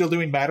 but are you still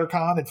doing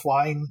MatterCon and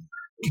flying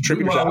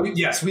contributors out?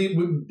 Yes, we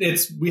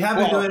have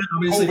been doing it.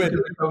 Obviously,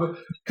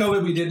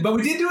 COVID we did, but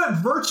we did do it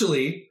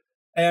virtually,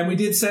 and we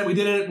did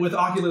it with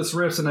Oculus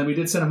Rifts, and then we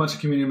did send a bunch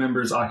of community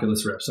members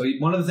Oculus Rifts. So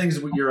one of the things,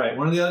 you're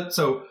right.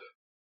 So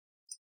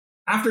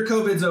after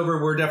COVID's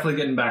over, we're definitely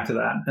getting back to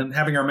that and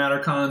having our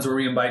MatterCons where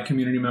we invite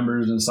community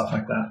members and stuff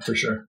like that for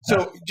sure.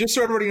 So just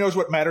so everybody knows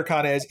what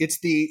MatterCon is, it's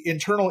the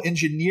internal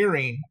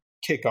engineering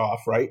kickoff,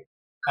 right?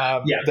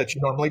 That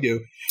you normally do,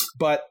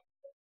 but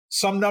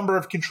some number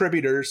of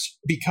contributors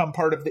become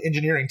part of the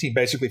engineering team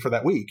basically for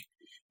that week,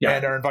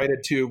 and are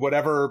invited to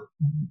whatever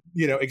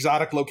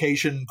exotic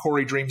location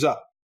Corey dreams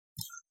up.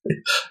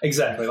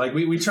 Exactly. Like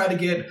we try to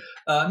get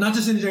not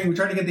just engineering, we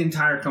try to get the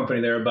entire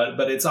company there,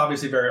 but it's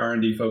obviously very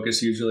R&D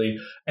focused usually,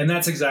 and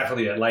that's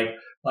exactly it.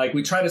 Like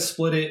we try to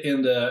split it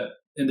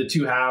into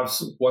 2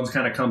 halves. One's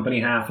kind of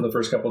company half for the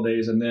first couple of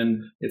days, and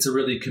then it's a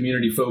really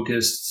community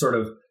focused sort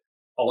of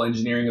all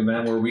engineering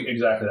event where we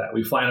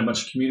fly in a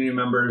bunch of community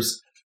members,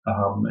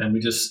 and we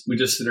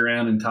just sit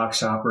around and talk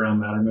shop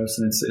around Mattermost,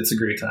 and it's a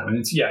great time. And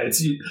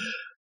it's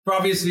for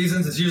obvious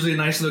reasons, it's usually a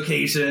nice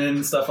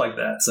location, stuff like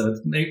that. So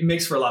it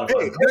makes for a lot of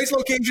fun. Hey, nice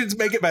locations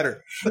make it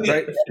better,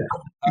 right?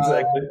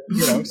 Exactly.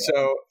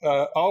 So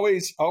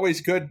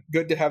always good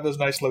to have those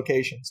nice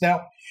locations.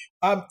 Now,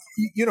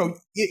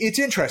 it's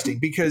interesting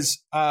because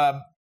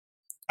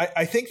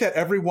I think that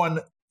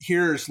everyone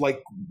here's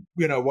like,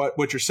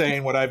 what you're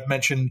saying, what I've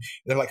mentioned,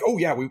 they're like, oh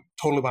yeah, we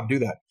totally want to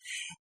do that.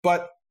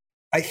 But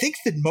I think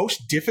the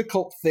most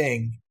difficult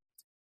thing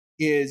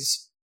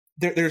is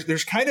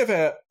there's kind of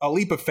a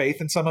leap of faith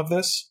in some of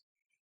this,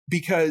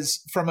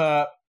 because from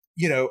an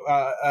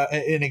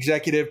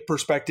executive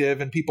perspective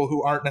and people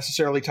who aren't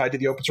necessarily tied to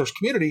the open source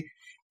community,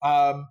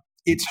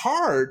 it's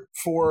hard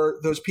for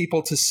those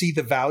people to see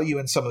the value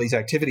in some of these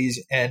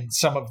activities and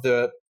some of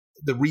the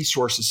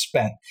resources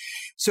spent.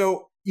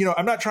 So,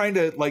 I'm not trying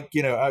to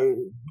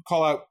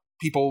call out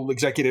people,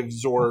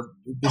 executives or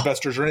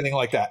investors or anything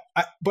like that.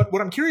 But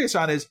what I'm curious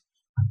on is,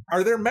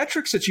 are there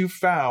metrics that you've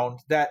found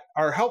that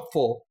are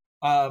helpful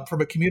from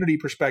a community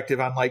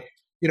perspective on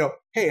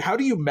hey, how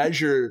do you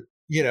measure,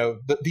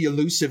 the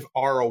elusive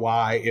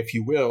ROI, if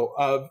you will,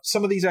 of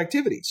some of these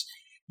activities?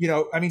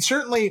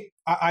 Certainly,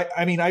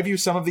 I view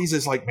some of these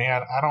as like,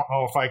 man, I don't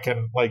know if I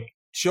can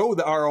show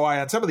the ROI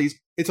on some of these.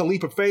 It's a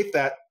leap of faith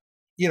that,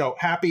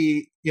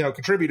 happy,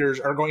 contributors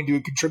are going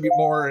to contribute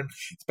more and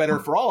it's better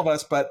for all of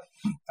us. But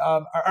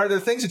are there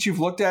things that you've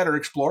looked at or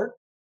explored?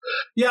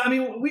 Yeah,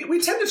 we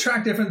tend to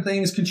track different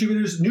things.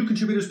 New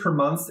contributors per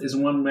month is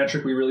one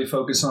metric we really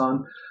focus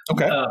on.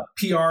 Okay.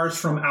 PRs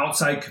from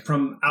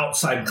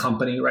outside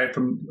company, right?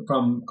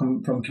 From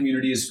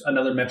communities,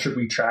 another metric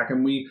we track,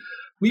 and we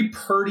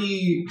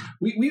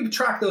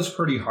track those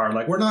pretty hard.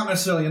 Like, we're not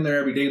necessarily in there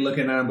every day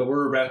looking at them, but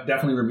we're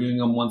definitely reviewing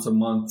them once a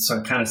month.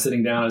 So kind of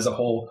sitting down as a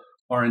whole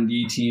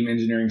R&D team,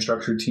 engineering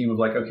structure team of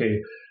okay,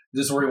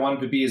 Is this where we want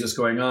it to be? Is this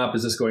going up?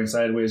 Is this going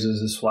sideways?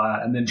 Is this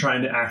flat? And then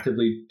trying to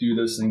actively do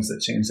those things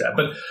that change that.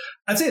 But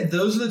I'd say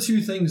those are the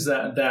two things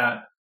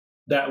that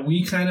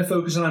we kind of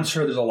focus on. I'm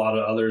sure there's a lot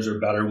of others or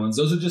better ones.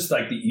 Those are just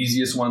like the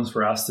easiest ones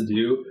for us to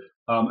do.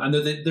 And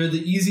they're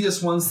the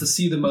easiest ones to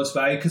see the most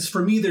value. Because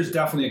for me, there's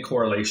definitely a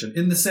correlation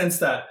in the sense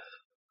that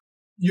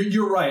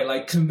you're right.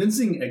 Like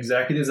convincing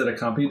executives at a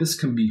company, this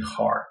can be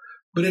hard.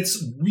 But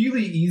it's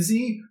really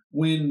easy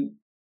when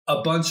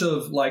a bunch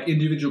of like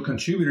individual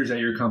contributors at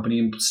your company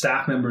and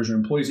staff members or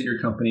employees at your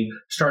company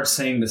start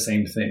saying the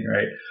same thing,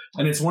 right?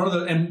 And it's one of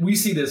the, and we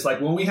see this like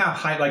when we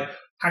have like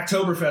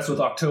Hacktoberfest with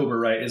October,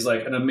 right, is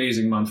like an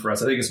amazing month for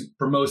us. I think it's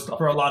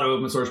for a lot of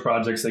open source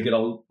projects, they get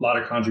a lot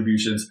of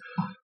contributions.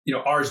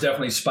 Ours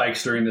definitely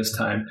spikes during this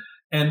time.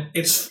 And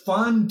it's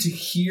fun to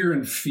hear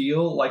and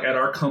feel like at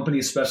our company,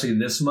 especially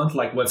this month,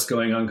 like what's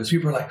going on. Because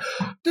people are like,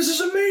 this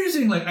is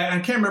amazing. Like, I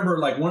can't remember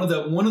like one of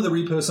the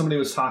repos somebody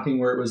was talking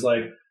where it was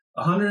like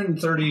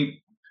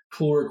 130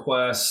 pull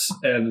requests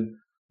and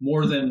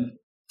more than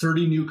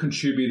 30 new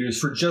contributors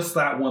for just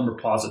that one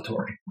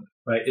repository,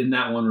 right? In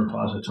that one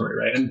repository,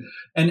 right?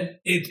 And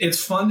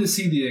it's fun to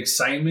see the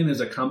excitement as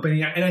a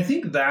company. And I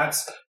think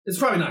it's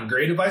probably not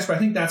great advice, but I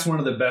think that's one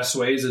of the best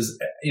ways is,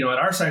 at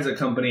our size of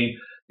company,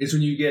 is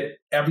when you get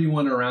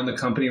everyone around the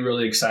company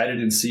really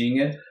excited and seeing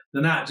it,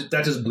 then that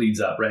just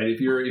bleeds up, right?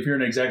 If you're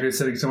an executive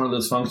setting some of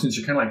those functions,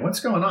 you're kind of like, what's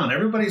going on?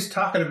 Everybody's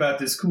talking about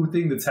this cool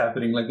thing that's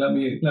happening. Like, let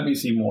me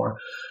see more.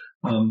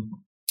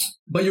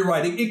 But you're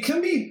right. It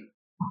can be.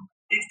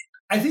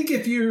 I think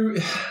it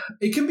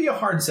can be a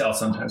hard sell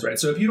sometimes, right?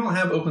 So if you don't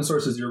have open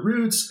source as your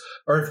roots,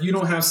 or if you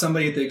don't have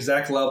somebody at the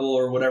exec level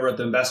or whatever at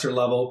the investor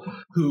level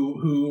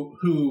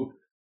who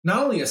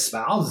not only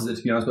espouses it,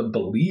 to be honest, but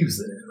believes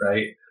in it,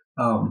 right?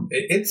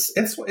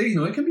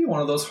 It can be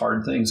one of those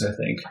hard things, I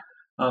think.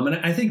 And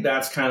I think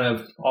that's kind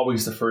of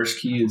always the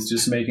first key is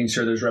just making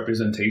sure there's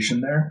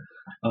representation there.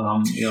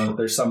 That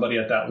there's somebody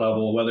at that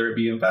level, whether it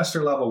be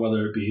investor level,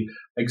 whether it be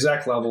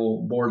exec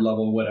level, board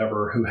level,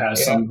 whatever, who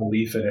has some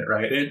belief in it,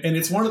 right? And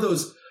it's one of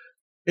those,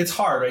 it's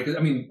hard, right?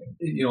 Because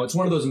it's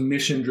one of those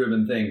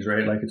mission-driven things,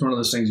 right? Like it's one of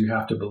those things you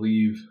have to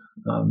believe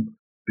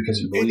because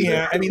you believe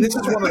it. I mean, this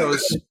is one of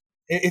those.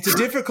 It's a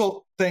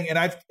difficult thing, and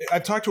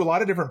I've talked to a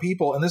lot of different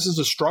people, and this is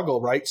a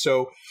struggle, right?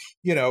 So,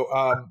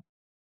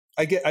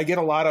 I get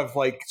a lot of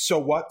like, so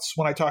what's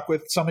when I talk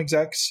with some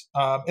execs,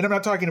 and I'm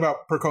not talking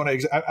about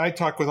Percona. I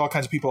talk with all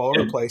kinds of people all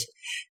over the place,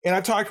 and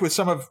I've talked with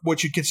some of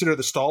what you'd consider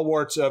the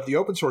stalwarts of the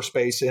open source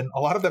space, and a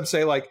lot of them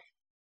say like,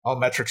 "Oh,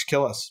 metrics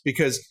kill us,"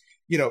 because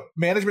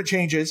management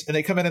changes, and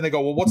they come in and they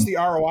go, "Well, what's the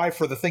ROI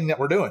for the thing that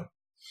we're doing?"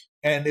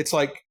 And it's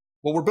like,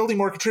 "Well, we're building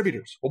more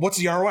contributors." Well, what's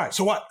the ROI?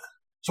 So what?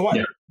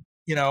 Yeah.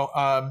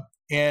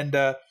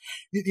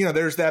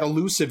 There's that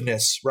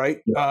elusiveness, right?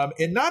 Yeah.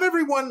 And not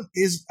everyone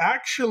is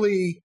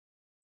actually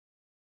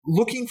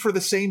looking for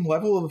the same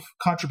level of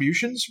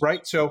contributions,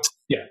 right? So,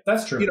 yeah,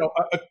 that's true.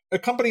 A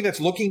company that's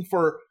looking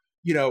for,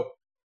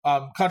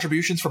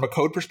 contributions from a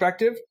code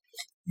perspective,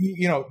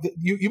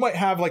 you might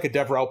have like a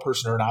DevRel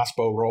person or an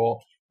OSPO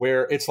role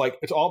where it's like,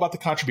 it's all about the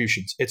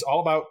contributions. It's all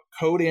about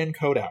code in,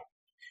 code out.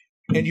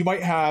 And you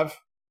might have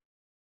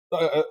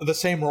the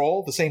same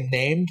role, the same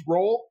named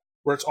role,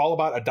 where it's all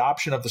about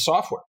adoption of the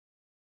software.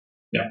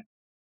 Yeah.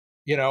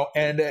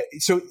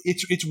 So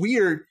it's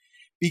weird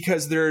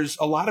because there's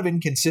a lot of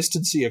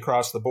inconsistency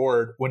across the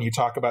board when you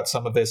talk about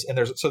some of this, and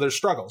there's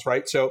struggles,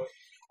 right? So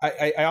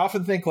I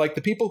often think like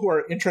the people who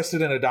are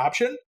interested in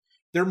adoption,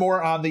 they're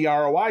more on the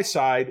ROI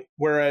side,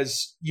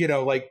 whereas,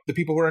 like the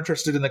people who are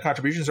interested in the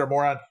contributions are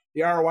more on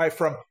the ROI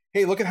from,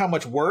 hey, look at how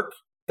much work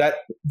that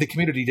the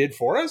community did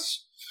for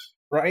us.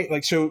 Right.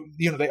 Like, so,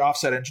 they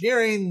offset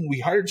engineering, we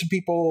hired some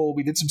people,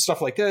 we did some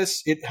stuff like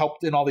this. It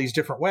helped in all these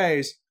different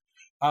ways.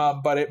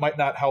 But it might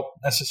not help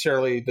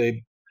necessarily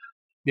the,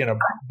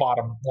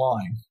 bottom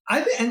line.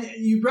 And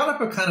you brought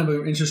up a kind of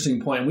an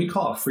interesting point. We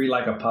call it free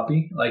like a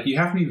puppy. Like you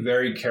have to be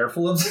very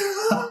careful of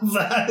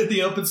that in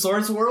the open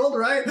source world.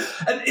 Right.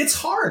 And it's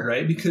hard,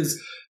 right?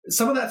 Because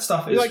some of that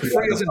stuff is like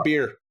free as in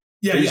beer.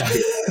 Yeah.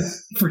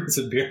 Free as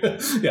in beer.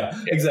 Yeah,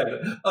 exactly.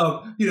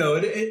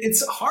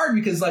 It's hard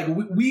because like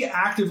we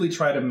actively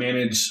try to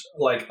manage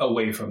like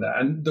away from that.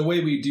 And the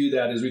way we do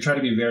that is we try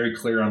to be very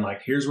clear on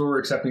like, here's where we're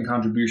accepting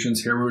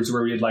contributions. Here's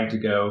where we'd like to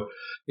go.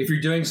 If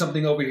you're doing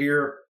something over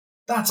here,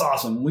 that's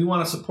awesome. We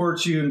want to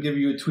support you and give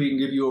you a tweet and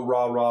give you a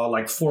raw,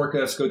 like fork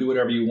us, go do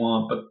whatever you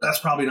want. But that's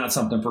probably not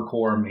something for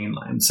core or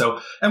mainline.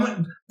 So,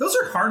 those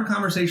are hard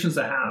conversations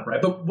to have,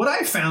 right? But what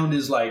I found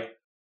is like,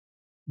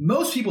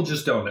 most people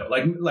just don't know.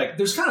 Like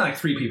there's kind of like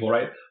three people,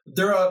 right?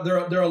 They're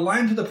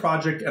aligned to the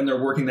project and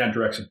they're working that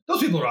direction.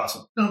 Those people are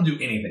awesome. They don't do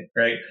anything,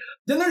 right?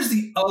 Then there's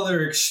the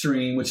other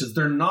extreme, which is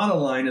they're not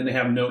aligned and they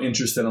have no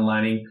interest in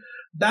aligning.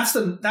 That's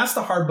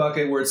the hard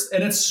bucket where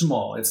it's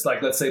small. It's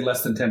like, let's say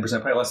less than 10%,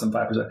 probably less than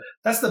 5%.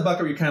 That's the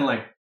bucket where you're kind of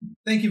like,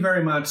 thank you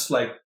very much.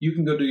 Like you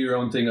can go do your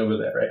own thing over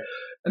there, right?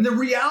 And the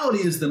reality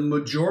is the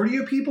majority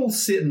of people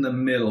sit in the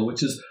middle,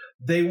 which is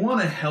they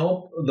want to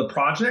help the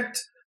project,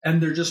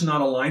 and they're just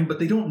not aligned, but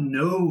they don't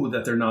know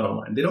that they're not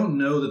aligned. They don't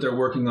know that they're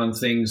working on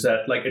things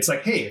that, like, it's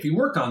like, hey, if you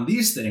work on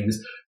these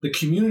things, the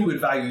community would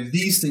value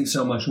these things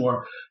so much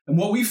more. And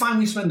what we find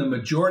we spend the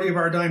majority of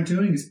our time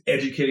doing is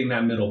educating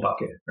that middle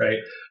bucket, right?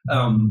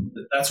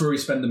 That's where we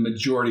spend the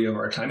majority of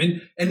our time.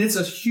 And it's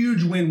a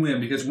huge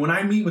win-win, because when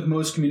I meet with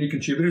most community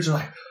contributors, they're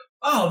like,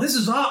 oh, this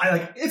is all.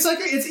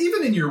 It's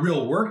even in your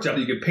real work job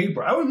you get paid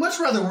for. I would much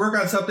rather work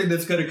on something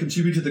that's going to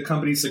contribute to the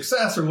company's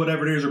success or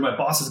whatever it is, or my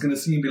boss is going to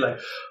see and be like,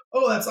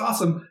 oh, that's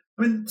awesome.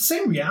 I mean, the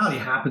same reality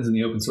happens in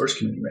the open source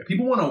community, right?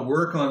 People want to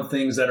work on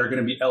things that are going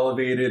to be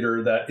elevated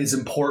or that is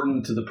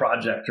important to the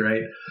project,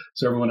 right?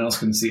 So everyone else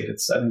can see it.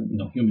 It's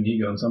human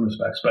ego in some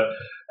respects,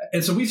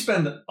 and so we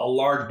spend a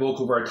large bulk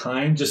of our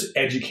time just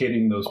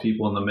educating those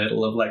people in the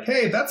middle of like,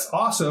 hey, that's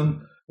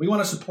awesome. We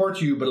want to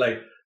support you, but like,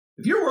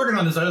 if you're working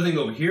on this other thing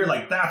over here,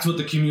 like that's what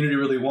the community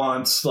really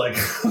wants, like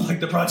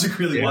the project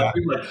really wants.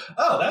 People are like,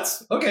 oh,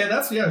 that's okay.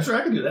 That's sure,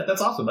 I can do that.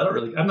 That's awesome.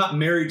 I'm not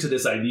married to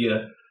this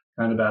idea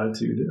kind of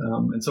attitude.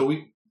 And so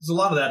there's a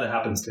lot of that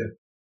happens too.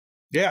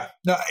 Yeah.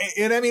 No,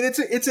 and I mean,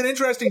 it's an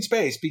interesting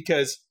space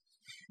because,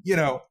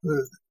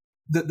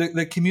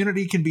 the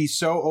community can be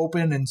so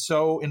open and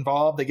so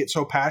involved. They get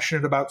so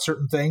passionate about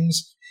certain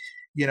things,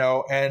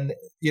 and,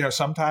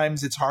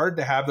 sometimes it's hard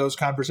to have those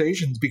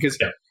conversations because,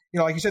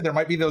 like you said, there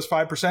might be those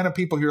 5% of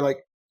people who are like,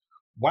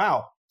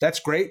 wow, that's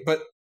great. But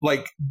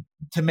like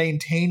to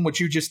maintain what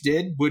you just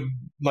did would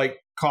like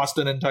cost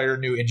an entire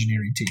new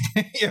engineering team.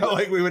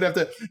 Like we would have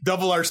to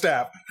double our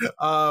staff.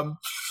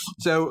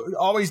 So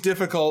always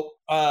difficult,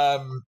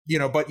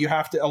 but you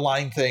have to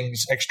align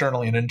things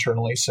externally and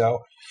internally. So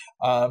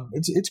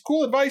it's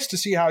cool advice to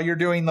see how you're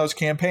doing those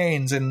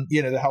campaigns and,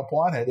 the help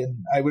wanted. And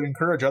I would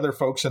encourage other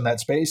folks in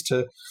that space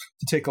to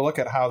take a look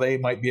at how they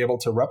might be able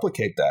to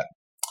replicate that.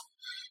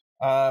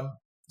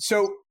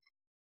 So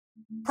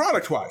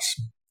product-wise,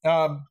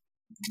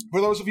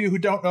 for those of you who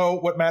don't know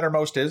what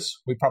Mattermost is,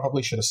 we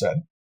probably should have said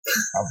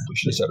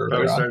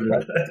earlier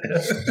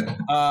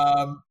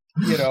on.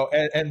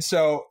 And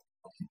so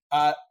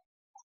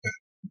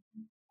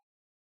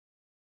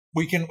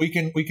we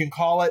can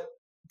call it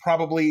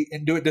probably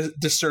and do it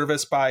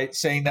disservice by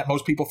saying that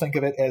most people think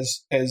of it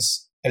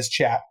as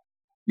chat.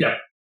 Yeah,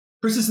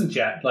 persistent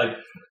chat. Like,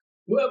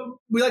 well,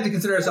 we like to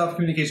consider ourselves a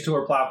communication tool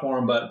or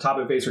platform, but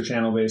topic-based or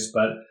channel-based.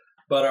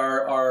 But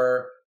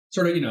our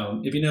sort of,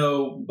 if you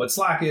know what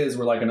Slack is,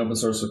 we're like an open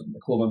source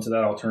equivalent to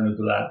that, alternative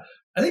to that.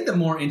 I think the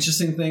more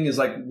interesting thing is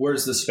like,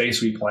 where's the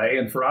space we play?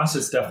 And for us,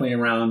 it's definitely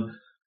around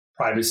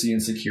privacy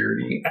and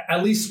security.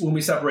 At least when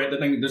we separate the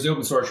thing, there's the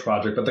open source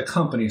project, but the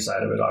company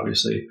side of it,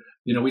 obviously,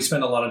 we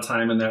spend a lot of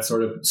time in that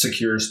sort of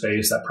secure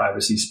space, that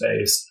privacy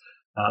space.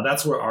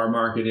 That's where our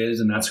market is,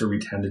 and that's where we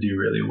tend to do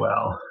really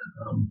well.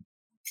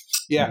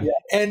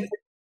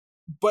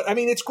 But I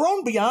mean, it's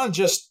grown beyond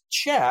just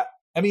chat.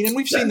 I mean, and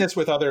we've seen this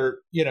with other,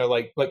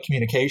 like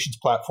communications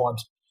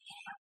platforms.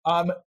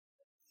 A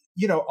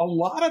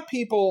lot of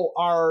people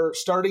are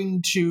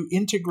starting to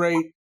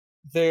integrate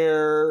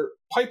their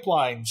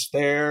pipelines,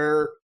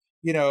 their,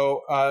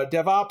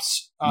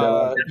 DevOps,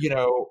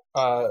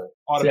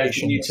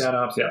 automation. Chat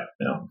ops,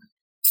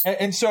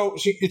 And so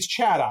it's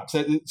chat ops.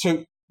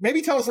 So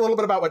maybe tell us a little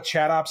bit about what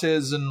chat ops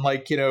is and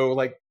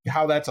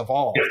how that's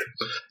evolved.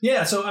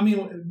 Yeah. So,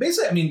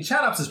 basically,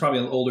 chat ops is probably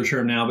an older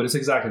term now, but it's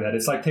exactly that.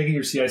 It's like taking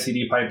your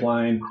CI/CD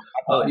pipeline,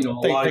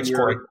 Thanks,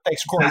 Corey.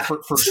 Thanks, Corey,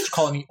 for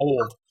calling me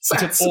old.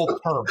 It's an old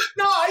term.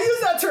 No, I use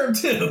that term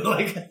too.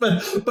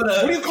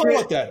 What do you call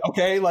it then?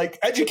 Okay,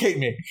 educate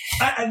me.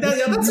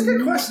 That's a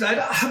good question.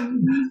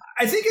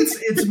 I think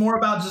it's more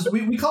about just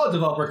we call it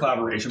developer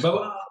collaboration,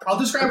 but I'll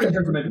describe it in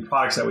terms of maybe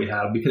products that we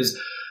have because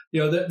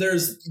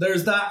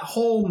there's that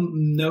whole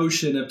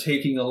notion of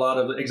taking a lot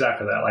of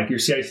exactly that, like your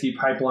CI/CD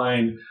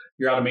pipeline,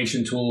 your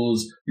automation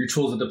tools, your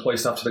tools that deploy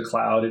stuff to the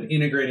cloud, and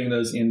integrating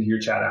those into your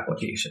chat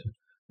application,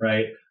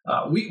 right?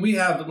 We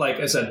have, like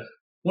I said,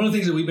 one of the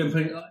things that we've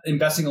been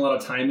investing a lot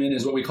of time in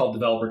is what we call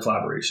developer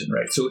collaboration,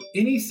 right? So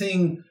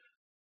anything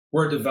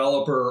where a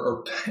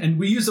developer, and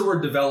we use the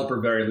word developer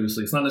very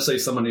loosely. It's not necessarily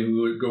somebody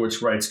who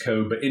writes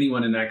code, but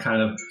anyone in that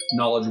kind of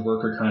knowledge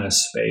worker kind of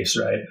space,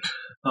 right?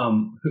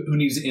 Who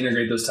needs to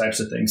integrate those types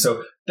of things.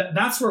 So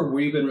that's where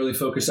we've been really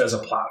focused as a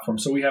platform.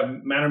 So we have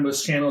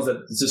Mattermost channels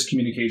that is just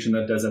communication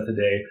that does that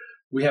today.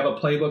 We have a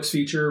playbooks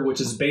feature, which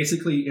is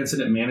basically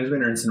incident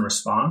management or incident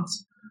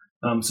response.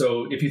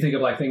 So if you think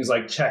of things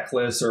like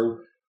checklists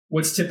or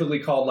what's typically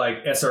called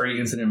SRE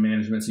incident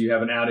management. So you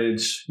have an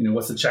outage,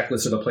 what's the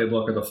checklist or the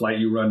playbook or the flight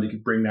you run to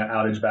bring that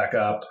outage back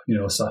up,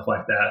 stuff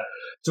like that.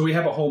 So we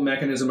have a whole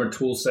mechanism or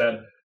tool set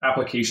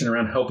application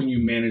around helping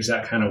you manage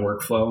that kind of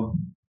workflow.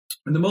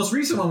 And the most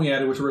recent one we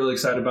added, which we're really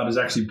excited about, is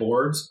actually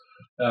boards.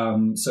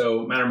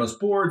 So Mattermost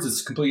boards,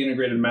 it's completely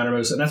integrated in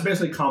Mattermost, and that's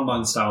basically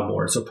Kanban style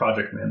boards, so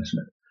project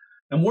management.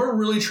 And we're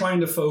really trying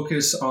to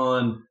focus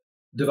on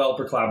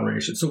developer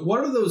collaboration. So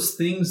what are those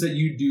things that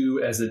you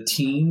do as a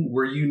team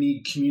where you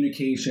need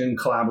communication,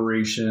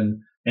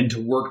 collaboration, and to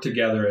work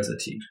together as a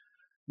team?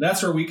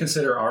 That's where we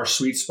consider our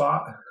sweet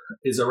spot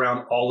is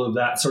around all of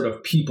that sort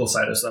of people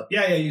side of stuff.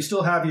 Yeah, you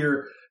still have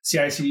your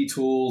CI/CD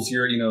tools,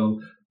 your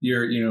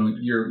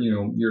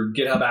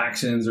GitHub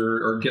Actions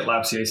or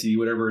GitLab CI/CD,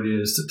 whatever it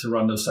is, to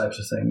run those types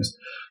of things.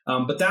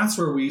 But that's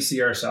where we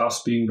see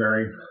ourselves being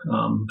very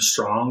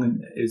strong,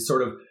 and is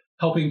sort of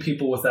helping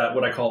people with that,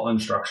 what I call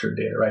unstructured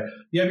data, right?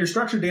 You have your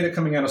structured data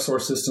coming out of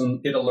source system,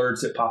 it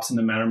alerts, it pops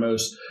into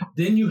Mattermost.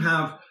 Then you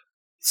have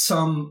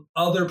some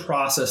other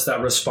process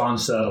that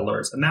responds to that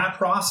alerts. And that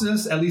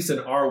process, at least in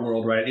our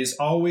world, right, is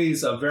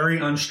always a very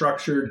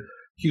unstructured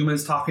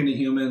humans talking to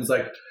humans.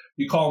 Like,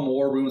 you call them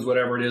war rooms,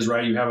 whatever it is,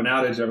 right? You have an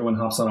outage, everyone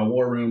hops on a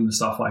war room and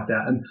stuff like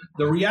that. And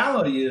the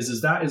reality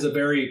is that is a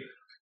very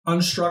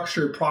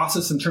unstructured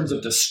process in terms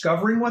of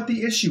discovering what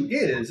the issue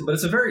is, but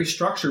it's a very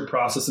structured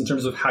process in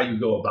terms of how you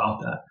go about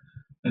that.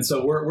 And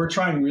so we're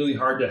trying really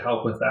hard to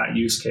help with that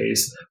use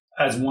case,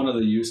 as one of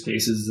the use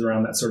cases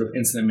around that sort of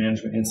incident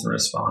management, incident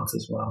response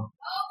as well.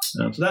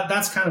 So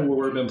that's kind of where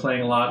we've been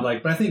playing a lot.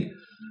 Like, but I think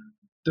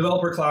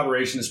developer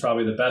collaboration is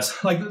probably the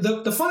best. Like,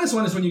 the funnest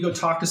one is when you go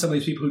talk to some of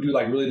these people who do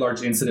like really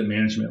large incident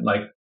management,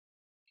 like,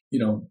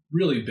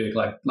 really big,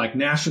 like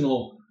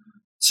national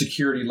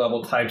security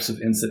level types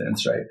of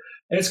incidents, right?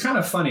 And it's kind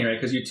of funny, right?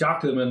 Because you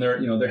talk to them and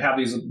they have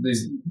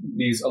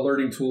these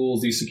alerting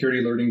tools, these security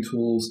alerting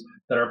tools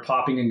that are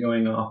popping and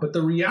going off. But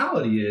the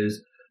reality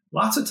is,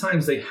 lots of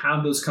times they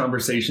have those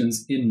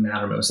conversations in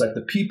Mattermost. Like,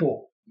 the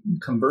people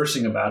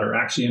conversing about it are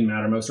actually in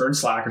Mattermost or in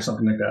Slack or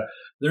something like that.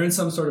 They're in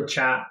some sort of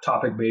chat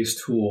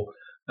topic-based tool.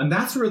 And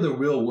that's where the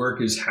real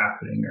work is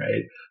happening,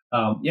 right?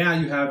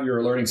 You have your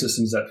alerting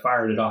systems that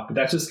fired it off, but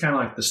that's just kind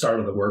of like the start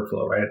of the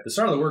workflow, right? The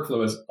start of the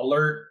workflow is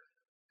alert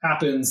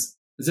happens.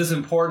 Is this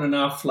important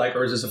enough?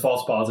 Or is this a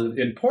false positive?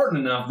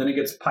 Important enough, then it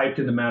gets piped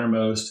into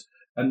Mattermost,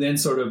 and then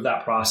sort of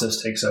that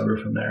process takes over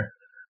from there.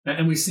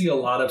 And we see a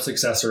lot of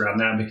success around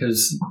that,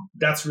 because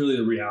that's really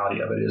the reality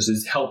of it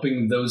is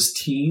helping those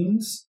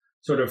teams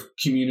sort of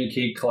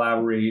communicate,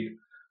 collaborate,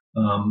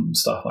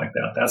 stuff like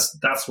that.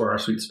 That's where our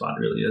sweet spot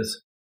really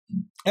is.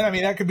 And I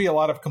mean, that could be a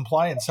lot of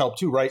compliance help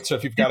too, right? So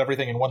if you've got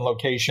everything in one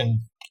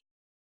location.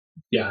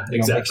 Yeah,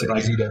 exactly.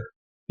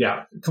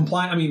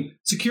 Compliance. I mean,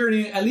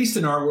 security, at least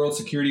in our world,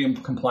 security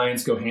and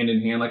compliance go hand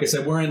in hand. Like I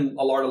said, we're in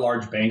a lot of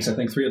large banks. I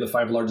think 3 of the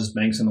 5 largest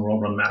banks in the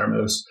world run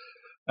Mattermost.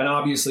 And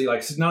obviously,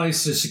 like, not only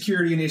is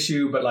security an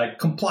issue, but like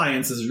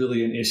compliance is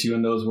really an issue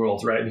in those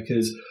worlds, right?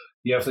 Because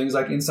you have things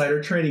like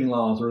insider trading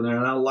laws where they're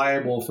not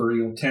liable for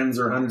tens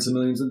or hundreds of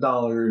millions of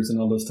dollars and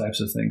all those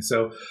types of things.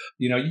 So,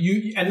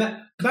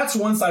 that's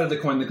one side of the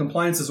coin. The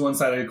compliance is one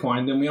side of the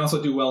coin. Then we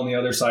also do well on the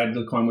other side of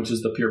the coin, which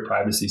is the pure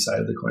privacy side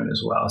of the coin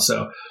as well.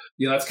 So,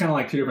 that's kind of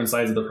like 2 different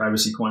sides of the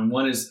privacy coin.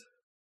 One is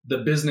the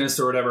business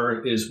or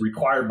whatever is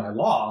required by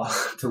law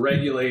to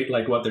regulate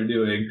like what they're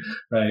doing,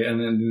 right? And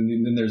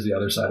then there's the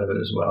other side of it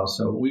as well.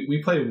 So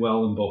we play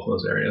well in both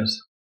those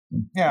areas.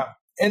 Yeah.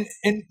 And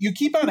you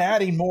keep on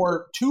adding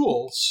more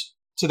tools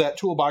to that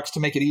toolbox to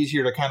make it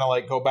easier to kind of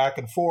like go back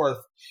and forth.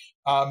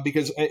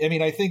 Because I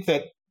mean, I think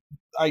that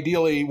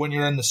ideally when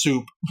you're in the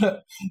soup,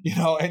 and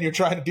you're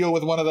trying to deal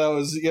with one of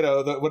those,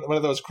 one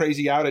of those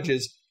crazy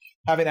outages,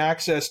 having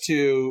access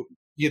to,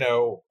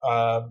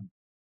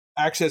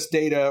 access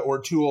data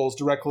or tools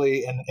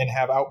directly and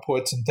have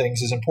outputs and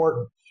things is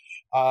important.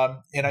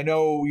 And I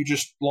know you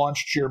just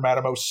launched your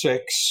Mattermost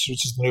 6,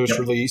 which is the newest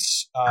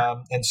release.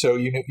 And so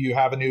you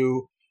have a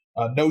new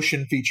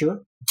Notion feature,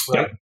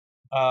 right?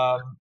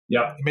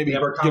 Maybe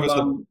our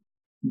Kanban,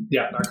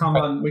 our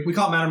Kanban, we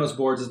call it Mattermost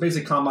boards. It's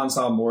basically Kanban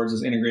style boards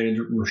is integrated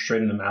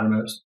straight into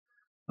Mattermost.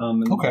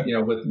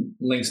 With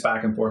links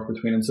back and forth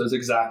between them. So it's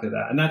exactly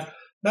that. And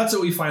that's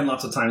what we find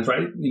lots of times,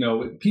 right?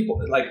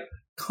 People like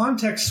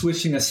context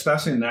switching,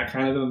 especially in that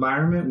kind of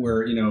environment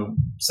where,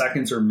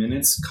 seconds or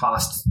minutes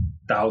cost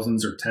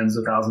thousands or tens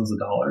of thousands of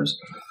dollars.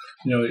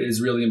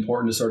 Is really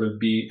important to sort of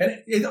be,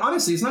 and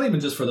honestly, it's not even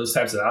just for those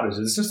types of outages.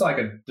 It's just like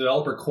a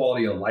developer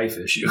quality of life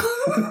issue.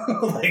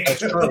 That's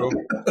true,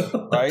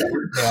 right?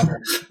 Yeah.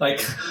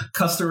 Like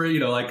customer,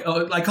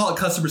 I call it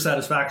customer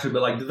satisfaction,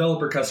 but like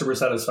developer customer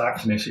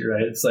satisfaction issue,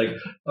 right? It's like,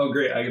 oh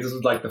great, this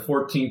is like the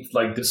 14th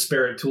like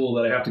disparate tool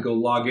that I have to go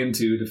log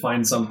into to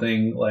find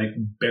something like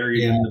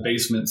buried in the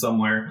basement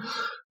somewhere,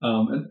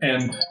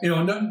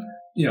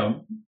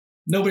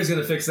 nobody's going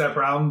to fix that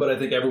problem, but I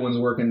think everyone's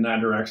working in that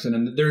direction.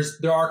 And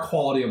there are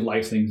quality of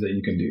life things that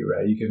you can do,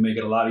 right? You can make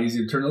it a lot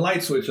easier to turn the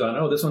light switch on.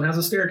 Oh, this one has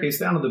a staircase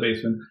down to the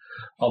basement,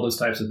 all those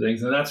types of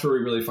things. And that's where we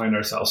really find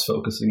ourselves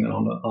focusing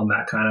on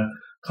that kind of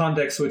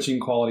context switching,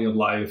 quality of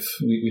life.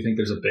 We think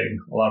there's a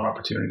lot of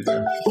opportunity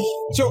there.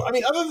 So, I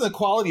mean, other than the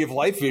quality of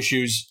life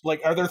issues,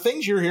 like, are there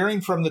things you're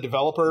hearing from the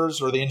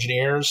developers or the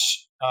engineers,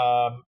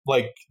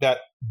 like that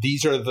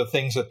these are the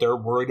things that they're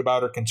worried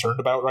about or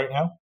concerned about right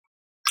now?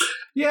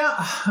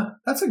 Yeah,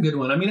 that's a good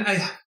one. I mean,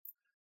 I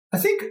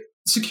think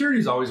security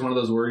is always one of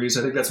those worries.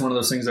 I think that's one of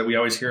those things that we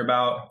always hear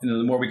about.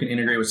 The more we can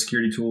integrate with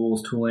security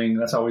tooling,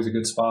 that's always a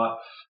good spot.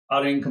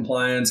 Auditing,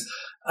 compliance.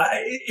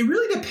 It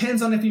really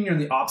depends on if you're on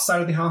the ops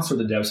side of the house or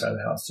the dev side of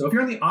the house. So if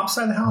you're on the ops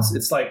side of the house,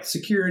 it's like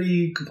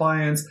security,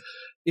 compliance.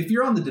 If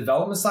you're on the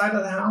development side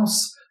of the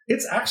house,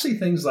 it's actually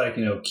things like,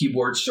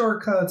 keyboard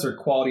shortcuts or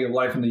quality of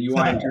life in the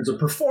UI in terms of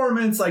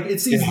performance. Like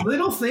it's these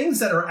little things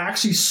that are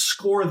actually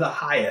score the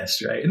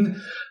highest, right? And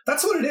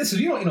that's what it is. So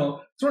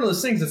it's one of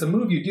those things. It's a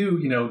move you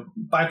do,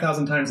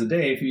 5,000 times a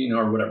day, if you,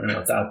 or whatever,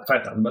 not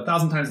 5,000, but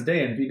 1,000 times a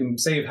day. And if you can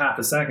save half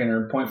a second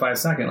or 0.5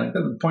 second, like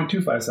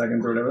 0.25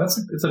 seconds or whatever,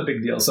 it's a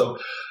big deal. So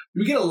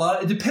we get a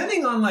lot,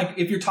 depending on like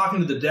if you're talking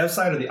to the dev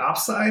side or the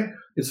ops side,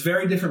 it's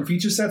very different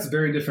feature sets,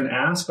 very different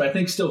asks, but I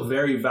think still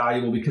very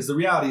valuable because the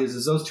reality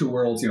is those two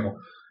worlds,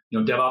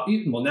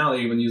 DevOps, well, now they're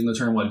even using the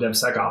term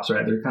DevSecOps,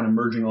 right? They're kind of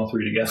merging all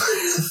three together.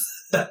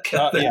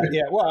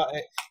 Yeah. Well,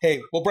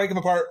 hey, we'll break them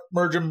apart,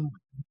 merge them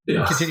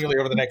continually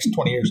over the next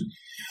 20 years.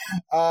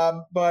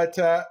 But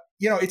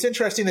it's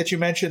interesting that you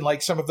mentioned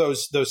like some of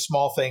those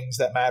small things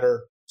that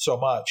matter so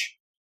much.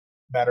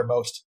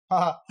 Mattermost.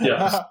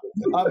 Yeah.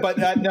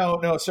 But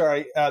no,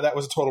 sorry. That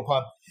was a total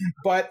pun.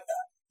 But,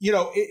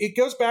 it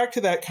goes back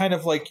to that kind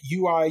of like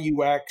UI,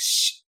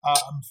 UX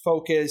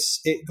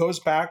focus. It goes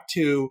back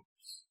to,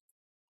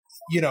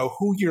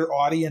 who your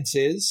audience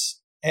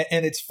is.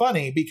 And it's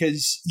funny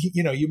because,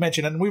 you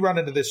mentioned, and we run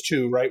into this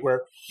too, right?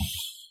 Where,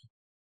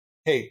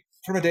 hey,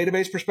 from a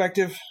database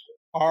perspective,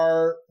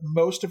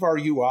 most of our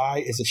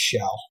UI is a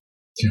shell.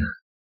 Yeah.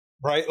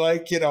 Right?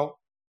 Like, kind of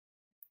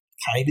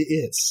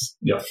is.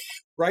 Yeah.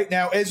 Right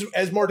now,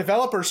 as more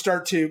developers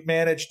start to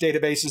manage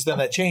databases, then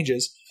that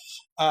changes.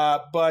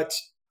 But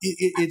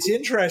it's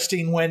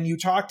interesting when you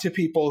talk to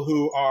people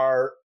who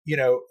are,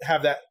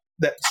 have that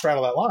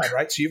straddle that line,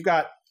 right? So you've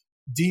got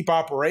deep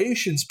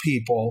operations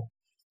people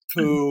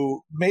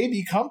who may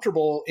be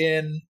comfortable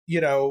in,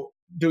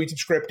 doing some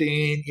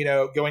scripting,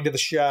 going to the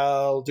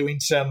shell, doing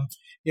some,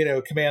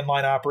 command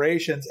line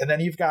operations. And then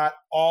you've got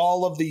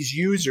all of these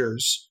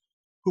users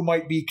who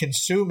might be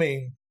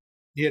consuming,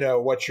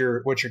 what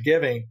you're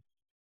giving.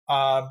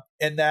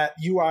 And that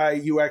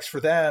UI, UX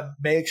for them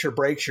makes or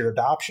breaks your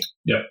adoption.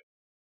 Yeah.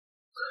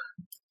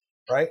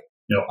 Right.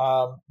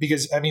 Yeah.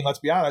 Because let's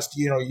be honest.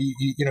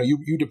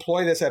 You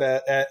deploy this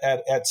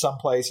at some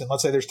place, and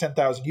let's say there's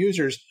 10,000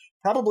 users.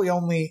 Probably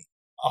only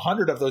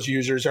 100 of those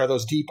users are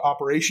those deep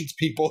operations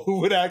people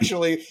who would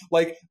actually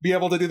be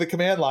able to do the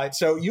command line.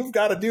 So you've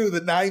got to do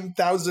the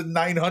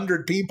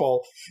 9,900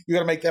 people. You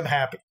got to make them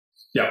happy.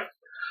 Yeah.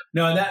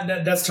 No,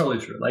 that's totally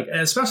true. Like,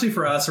 especially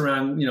for us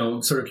around,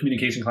 sort of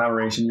communication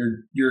collaboration,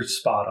 you're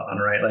spot on,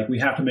 right? Like we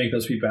have to make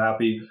those people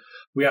happy.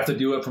 We have to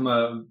do it from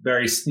a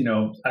very,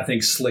 I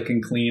think slick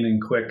and clean and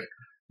quick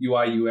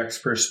UI UX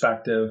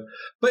perspective.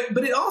 But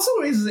it also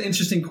raises an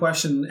interesting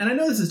question. And I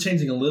know this is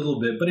changing a little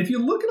bit, but if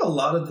you look at a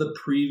lot of the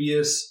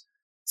previous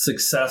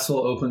successful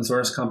open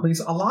source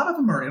companies, a lot of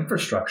them are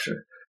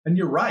infrastructure. And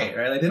you're right?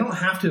 Like they don't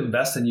have to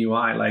invest in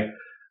UI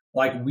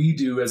like we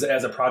do as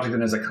a project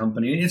and as a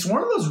company. And it's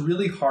one of those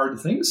really hard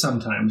things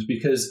sometimes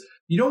because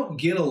you don't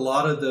get a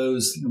lot of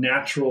those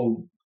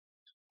natural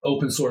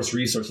open source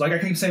resources. Like I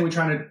keep saying, we're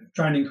trying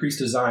to increase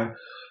design,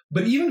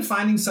 but even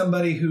finding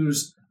somebody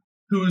who's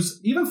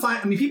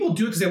people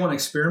do it because they want to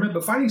experiment,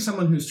 but finding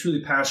someone who's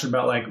truly passionate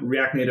about like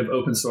React Native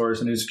open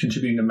source and is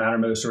contributing to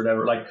Mattermost or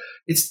whatever, like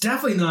it's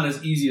definitely not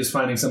as easy as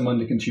finding someone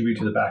to contribute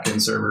to the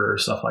backend server or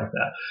stuff like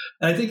that.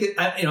 And I think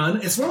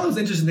it's one of those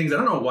interesting things. I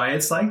don't know why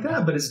it's like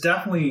that, but it's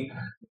definitely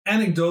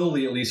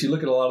anecdotally, at least, you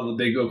look at a lot of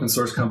the big open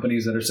source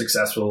companies that are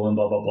successful and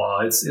blah, blah,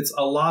 blah. It's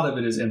a lot of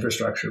it is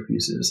infrastructure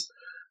pieces.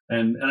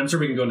 And I'm sure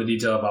we can go into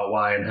detail about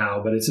why and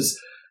how, but it's just,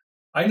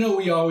 I know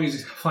we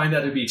always find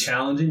that to be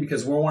challenging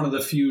because we're one of the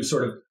few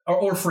sort of,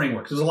 or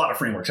frameworks. There's a lot of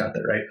frameworks out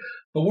there, right?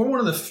 But we're one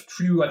of the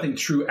few, I think,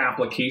 true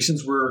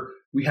applications where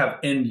we have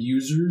end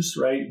users,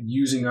 right,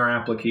 using our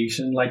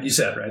application. Like you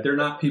said, right? They're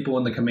not people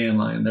in the command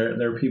line.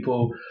 They're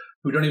people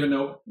who don't even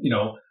know,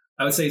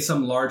 I would say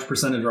some large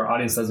percentage of our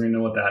audience doesn't even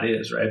know what that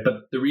is, right?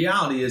 But the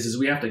reality is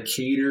we have to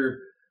cater.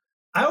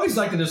 I always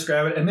like to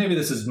describe it, and maybe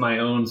this is my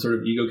own sort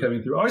of ego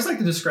coming through. I always like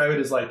to describe it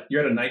as like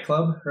you're at a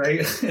nightclub,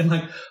 right? And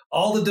like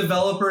all the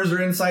developers are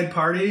inside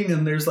partying,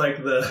 and there's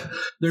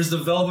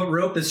the velvet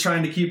rope that's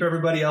trying to keep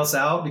everybody else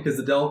out because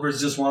the developers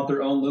just want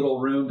their own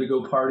little room to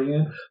go party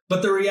in.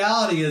 But the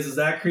reality is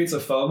that creates a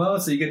FOMO,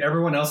 so you get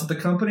everyone else at the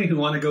company who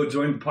want to go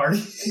join the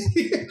party,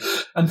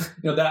 and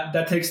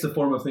that takes the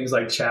form of things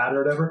like chat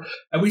or whatever.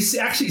 And we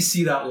actually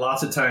see that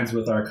lots of times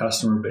with our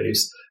customer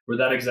base, where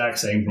that exact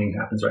same thing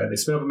happens, right? They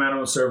spin up a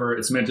Mattermost server.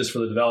 It's meant just for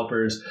the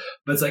developers,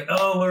 but it's like,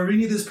 oh, well, we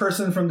need this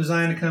person from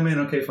design to come in.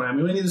 Okay, fine.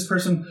 We really need this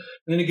person. And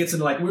then it gets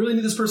into like, we really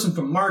need this person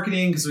from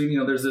marketing because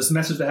there's this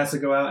message that has to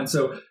go out. And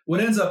so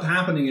what ends up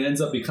happening, it ends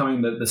up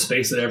becoming the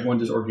space that everyone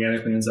just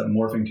organically ends up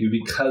morphing to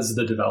because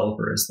the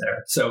developer is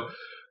there. So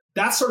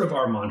that's sort of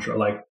our mantra.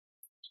 Like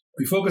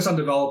we focus on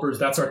developers.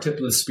 That's our tip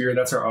of the spear.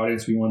 That's our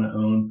audience we want to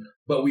own.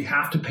 But we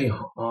have to pay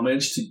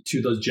homage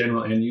to those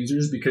general end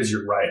users because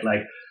you're right.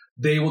 Like,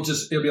 it'll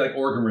be like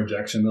organ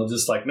rejection. They'll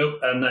just like, nope,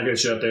 I'm not going to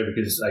show up there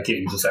because I can't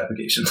use this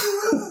application.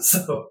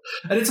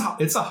 And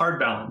it's a hard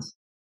balance.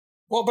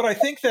 Well, but I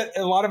think that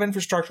a lot of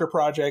infrastructure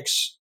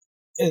projects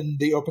in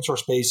the open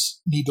source space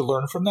need to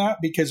learn from that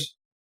because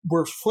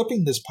we're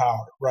flipping this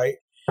power, right?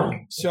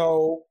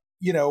 So,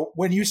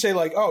 when you say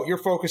like, oh, you're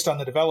focused on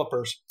the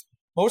developers,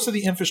 most of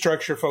the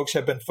infrastructure folks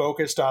have been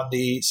focused on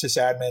the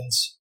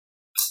sysadmins,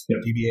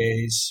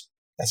 DBAs,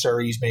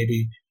 SREs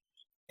maybe.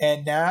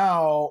 And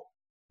now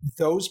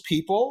those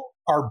people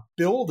are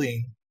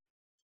building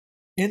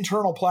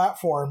internal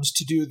platforms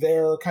to do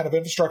their kind of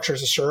infrastructure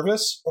as a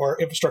service or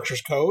infrastructure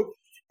as code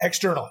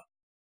externally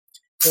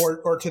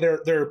or to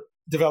their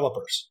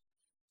developers.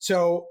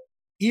 So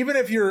even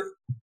if your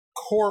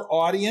core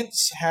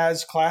audience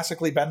has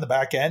classically been the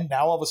back end,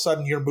 now all of a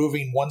sudden you're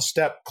moving one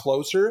step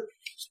closer.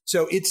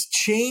 So it's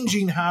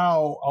changing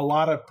how a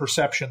lot of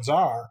perceptions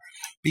are,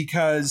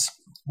 because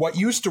what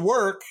used to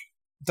work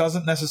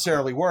doesn't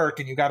necessarily work,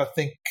 and you got to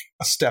think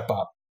a step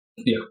up.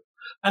 Yeah.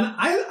 And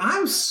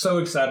I'm so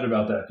excited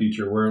about that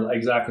future where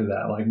exactly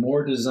that, like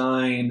more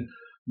design,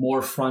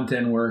 more front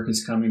end work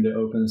is coming to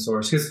open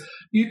source. Because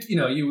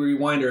you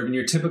rewind and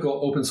your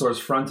typical open source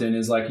front end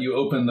is like you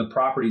open the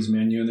properties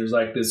menu and there's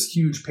like this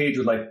huge page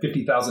with like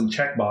 50,000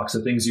 checkbox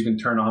of things you can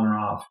turn on or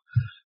off.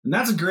 And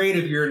that's great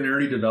if you're a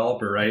nerdy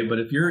developer, right? But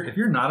if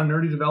you're not a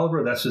nerdy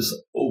developer, that's just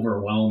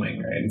overwhelming,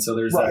 right? And so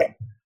there's that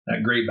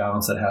great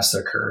balance that has to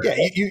occur. Yeah,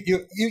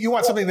 you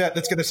want something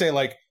that's going to say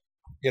like,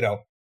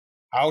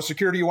 how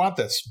secure do you want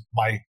this?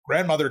 My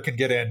grandmother can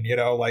get in,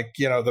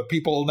 the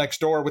people next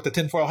door with the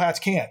tinfoil hats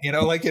can't,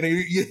 like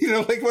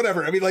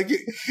whatever. I mean, like you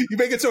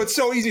make it so it's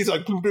so easy. It's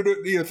like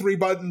 3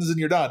 buttons and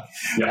you're done,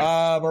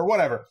 or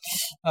whatever.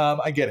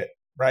 I get it,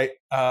 right?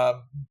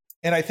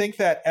 And I think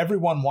that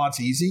everyone wants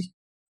easy,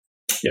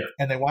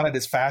 and they want it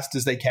as fast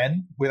as they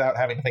can without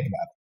having to think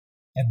about it.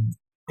 And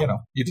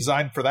you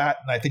design for that,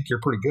 and I think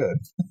you're pretty good.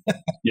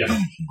 Yeah.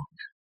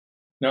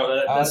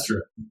 No, that's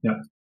true. Yeah.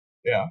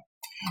 Yeah.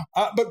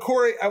 But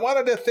Corey, I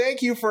wanted to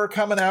thank you for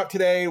coming out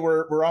today.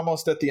 We're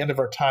almost at the end of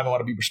our time. I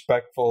want to be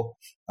respectful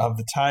of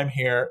the time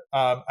here.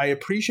 I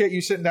appreciate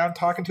you sitting down,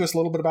 talking to us a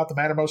little bit about the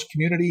Mattermost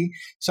community,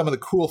 some of the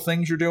cool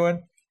things you're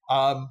doing.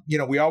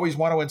 We always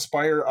want to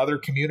inspire other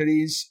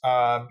communities,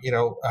 and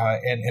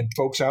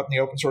folks out in the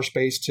open source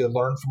space to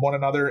learn from one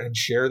another and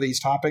share these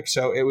topics.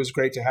 So it was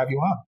great to have you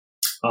on.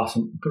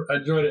 Awesome. I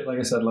enjoyed it. Like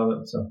I said, love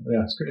it. So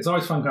yeah, it's great. It's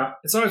always fun.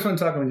 It's always fun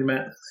talking with you,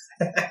 Matt.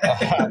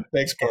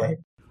 Thanks, Corey.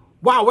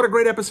 Wow, what a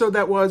great episode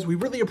that was. We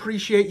really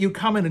appreciate you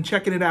coming and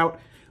checking it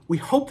out. We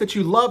hope that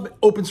you love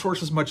open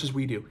source as much as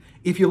we do.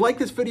 If you like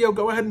this video,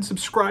 go ahead and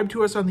subscribe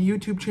to us on the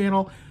YouTube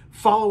channel.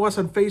 Follow us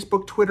on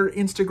Facebook, Twitter,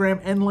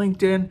 Instagram, and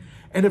LinkedIn.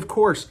 And of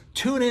course,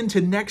 tune in to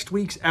next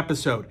week's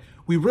episode.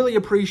 We really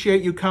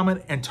appreciate you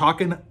coming and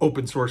talking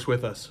open source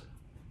with us.